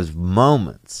out of those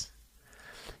moments.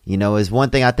 You know, is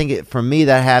one thing. I think for me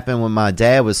that happened when my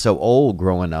dad was so old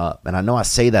growing up. And I know I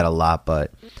say that a lot,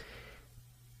 but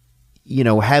you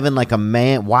know, having like a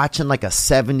man, watching like a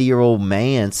 70-year-old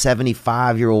man,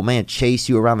 75-year-old man chase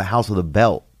you around the house with a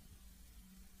belt.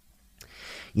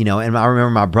 You know, and I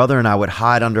remember my brother and I would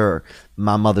hide under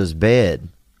my mother's bed,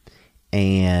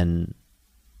 and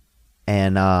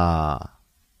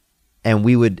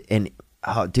we would,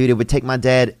 dude, it would take my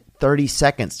dad 30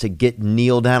 seconds to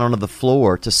kneel down onto the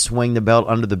floor to swing the belt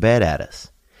under the bed at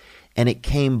us. And it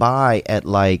came by at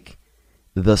like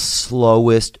the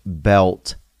slowest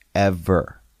belt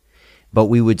ever. But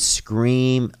we would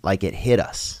scream like it hit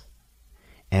us.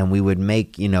 And we would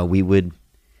make, you know,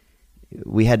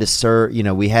 we had to serve, you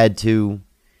know, we had to.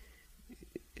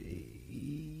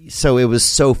 So it was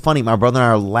so funny. My brother and I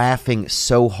are laughing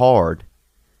so hard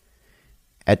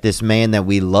at this man that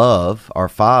we love, our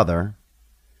father,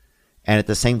 and at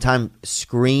the same time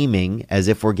screaming as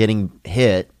if we're getting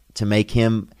hit to make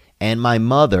him and my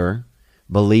mother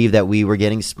believe that we were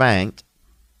getting spanked.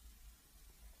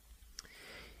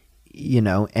 You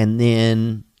know, and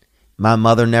then my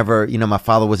mother never, you know, my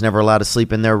father was never allowed to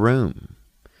sleep in their room.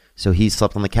 So he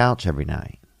slept on the couch every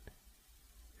night.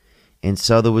 And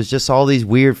so there was just all these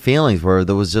weird feelings where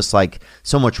there was just like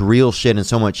so much real shit and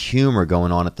so much humor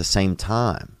going on at the same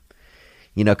time.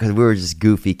 You know, because we were just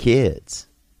goofy kids.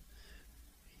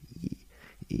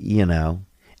 You know,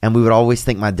 and we would always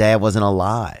think my dad wasn't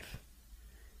alive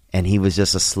and he was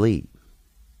just asleep.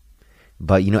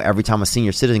 But, you know, every time a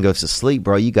senior citizen goes to sleep,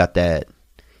 bro, you got that,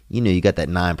 you know, you got that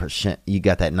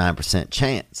 9%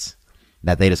 chance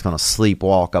that they just going to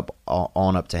sleepwalk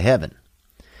on up to heaven.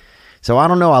 So I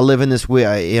don't know. I live in this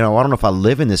weird, you know, I don't know if I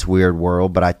live in this weird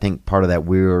world, but I think part of that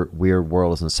weird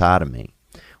world is inside of me,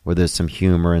 where there's some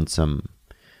humor and some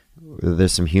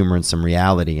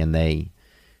reality, and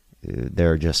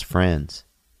they're just friends.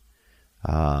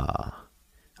 I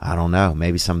don't know.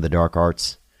 Maybe some of the dark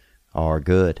arts are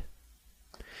good.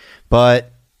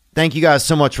 But thank you guys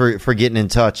so much for getting in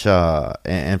touch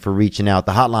and for reaching out.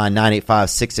 The hotline,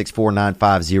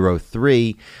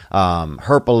 985-664-9503.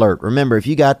 Herp Alert. Remember, if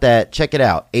you got that, check it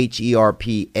out.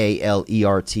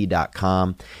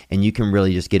 HERPALERT.com. And you can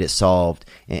really just get it solved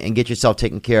and get yourself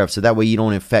taken care of. So that way you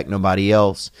don't infect nobody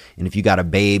else. And if you got a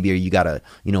baby or you got a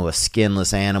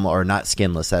skinless animal, or not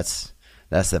skinless, that's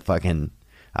the fucking,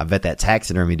 I bet that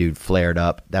taxidermy dude flared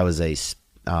up. That was a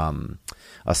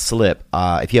slip.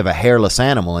 If you have a hairless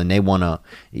animal and they want to,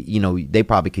 you know, they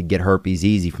probably could get herpes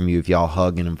easy from you if y'all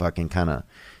hugging and fucking kind of,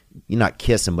 you're not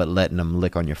kissing, but letting them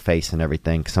lick on your face and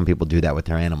everything. Some people do that with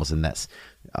their animals, and that's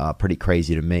pretty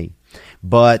crazy to me.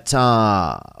 But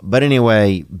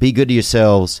anyway, be good to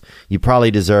yourselves. You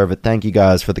probably deserve it. Thank you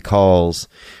guys for the calls.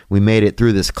 We made it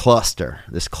through this cluster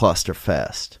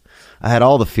fest. I had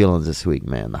all the feelings this week,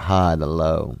 man. The high, the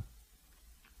low.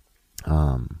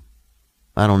 I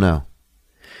don't know.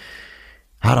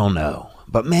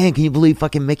 But man, can you believe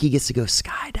fucking Mickey gets to go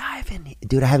skydiving?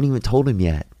 Dude, I haven't even told him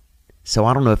yet. So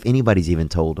I don't know if anybody's even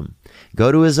told him.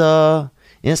 Go to his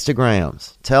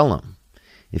Instagrams. Tell him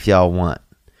if y'all want.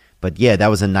 But yeah, that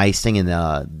was a nice thing.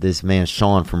 And this man,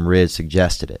 Sean from Ridge,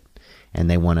 suggested it.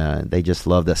 And they just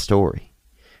love that story.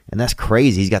 And that's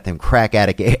crazy. He's got them crack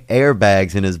addict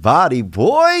airbags in his body,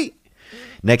 boy.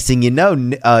 Next thing you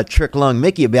know, Trick Lung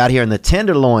Mickey will be out here in the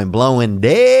Tenderloin blowing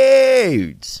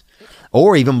dudes.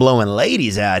 Or even blowing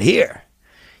ladies out here.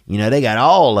 You know, they got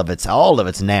all of it's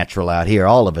natural out here.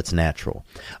 All of it's natural.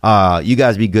 You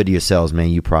guys be good to yourselves, man.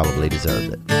 You probably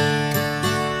deserve it.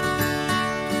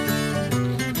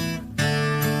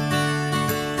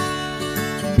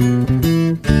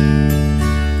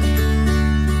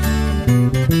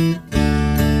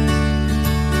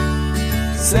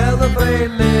 Celebrate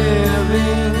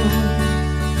living,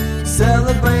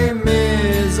 celebrate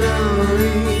misery.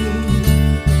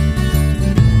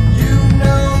 You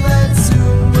know that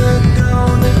soon we're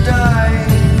gonna die.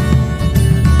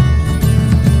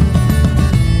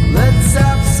 Let's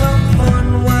have some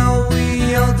fun while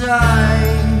we all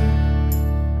die.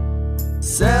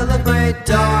 Celebrate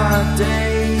dark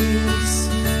days,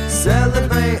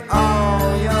 celebrate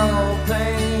all your pain.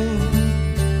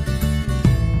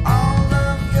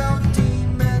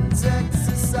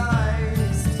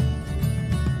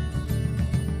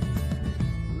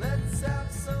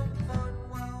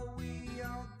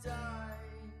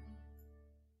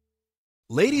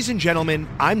 Ladies and gentlemen,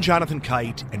 I'm Jonathan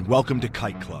Kite, and welcome to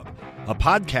Kite Club, a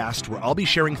podcast where I'll be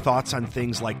sharing thoughts on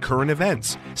things like current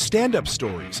events, stand-up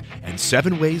stories, and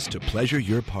 7 ways to pleasure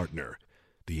your partner.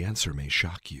 The answer may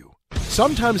shock you.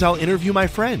 Sometimes I'll interview my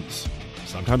friends.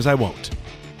 Sometimes I won't.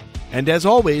 And as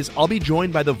always, I'll be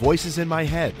joined by the voices in my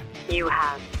head. You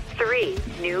have 3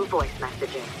 new voice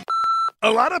messages. A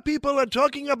lot of people are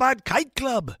talking about Kite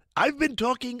Club. I've been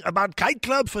talking about Kite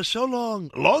Club for so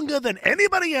long, longer than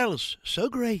anybody else. So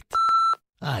great.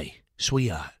 Hey,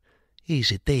 sweetheart, here's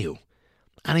the deal.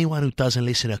 Anyone who doesn't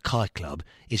listen to Kite Club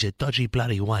is a dodgy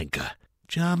bloody wanker.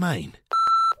 Do you know what I mean?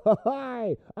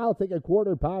 Hi, I'll take a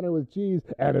quarter pounder with cheese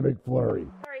and a McFlurry.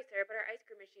 Sorry, sir, but our ice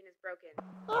cream machine is broken.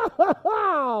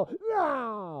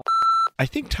 No! I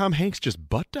think Tom Hanks just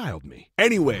butt-dialed me.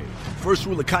 Anyway, first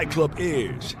rule of Kite Club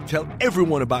is tell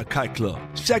everyone about Kite Club.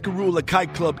 Second rule of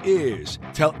Kite Club is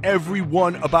tell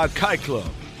everyone about Kite Club.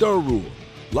 Third rule,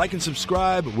 like and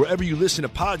subscribe wherever you listen to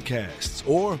podcasts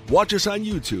or watch us on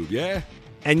YouTube, yeah?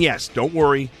 And yes, don't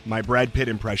worry, my Brad Pitt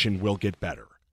impression will get better.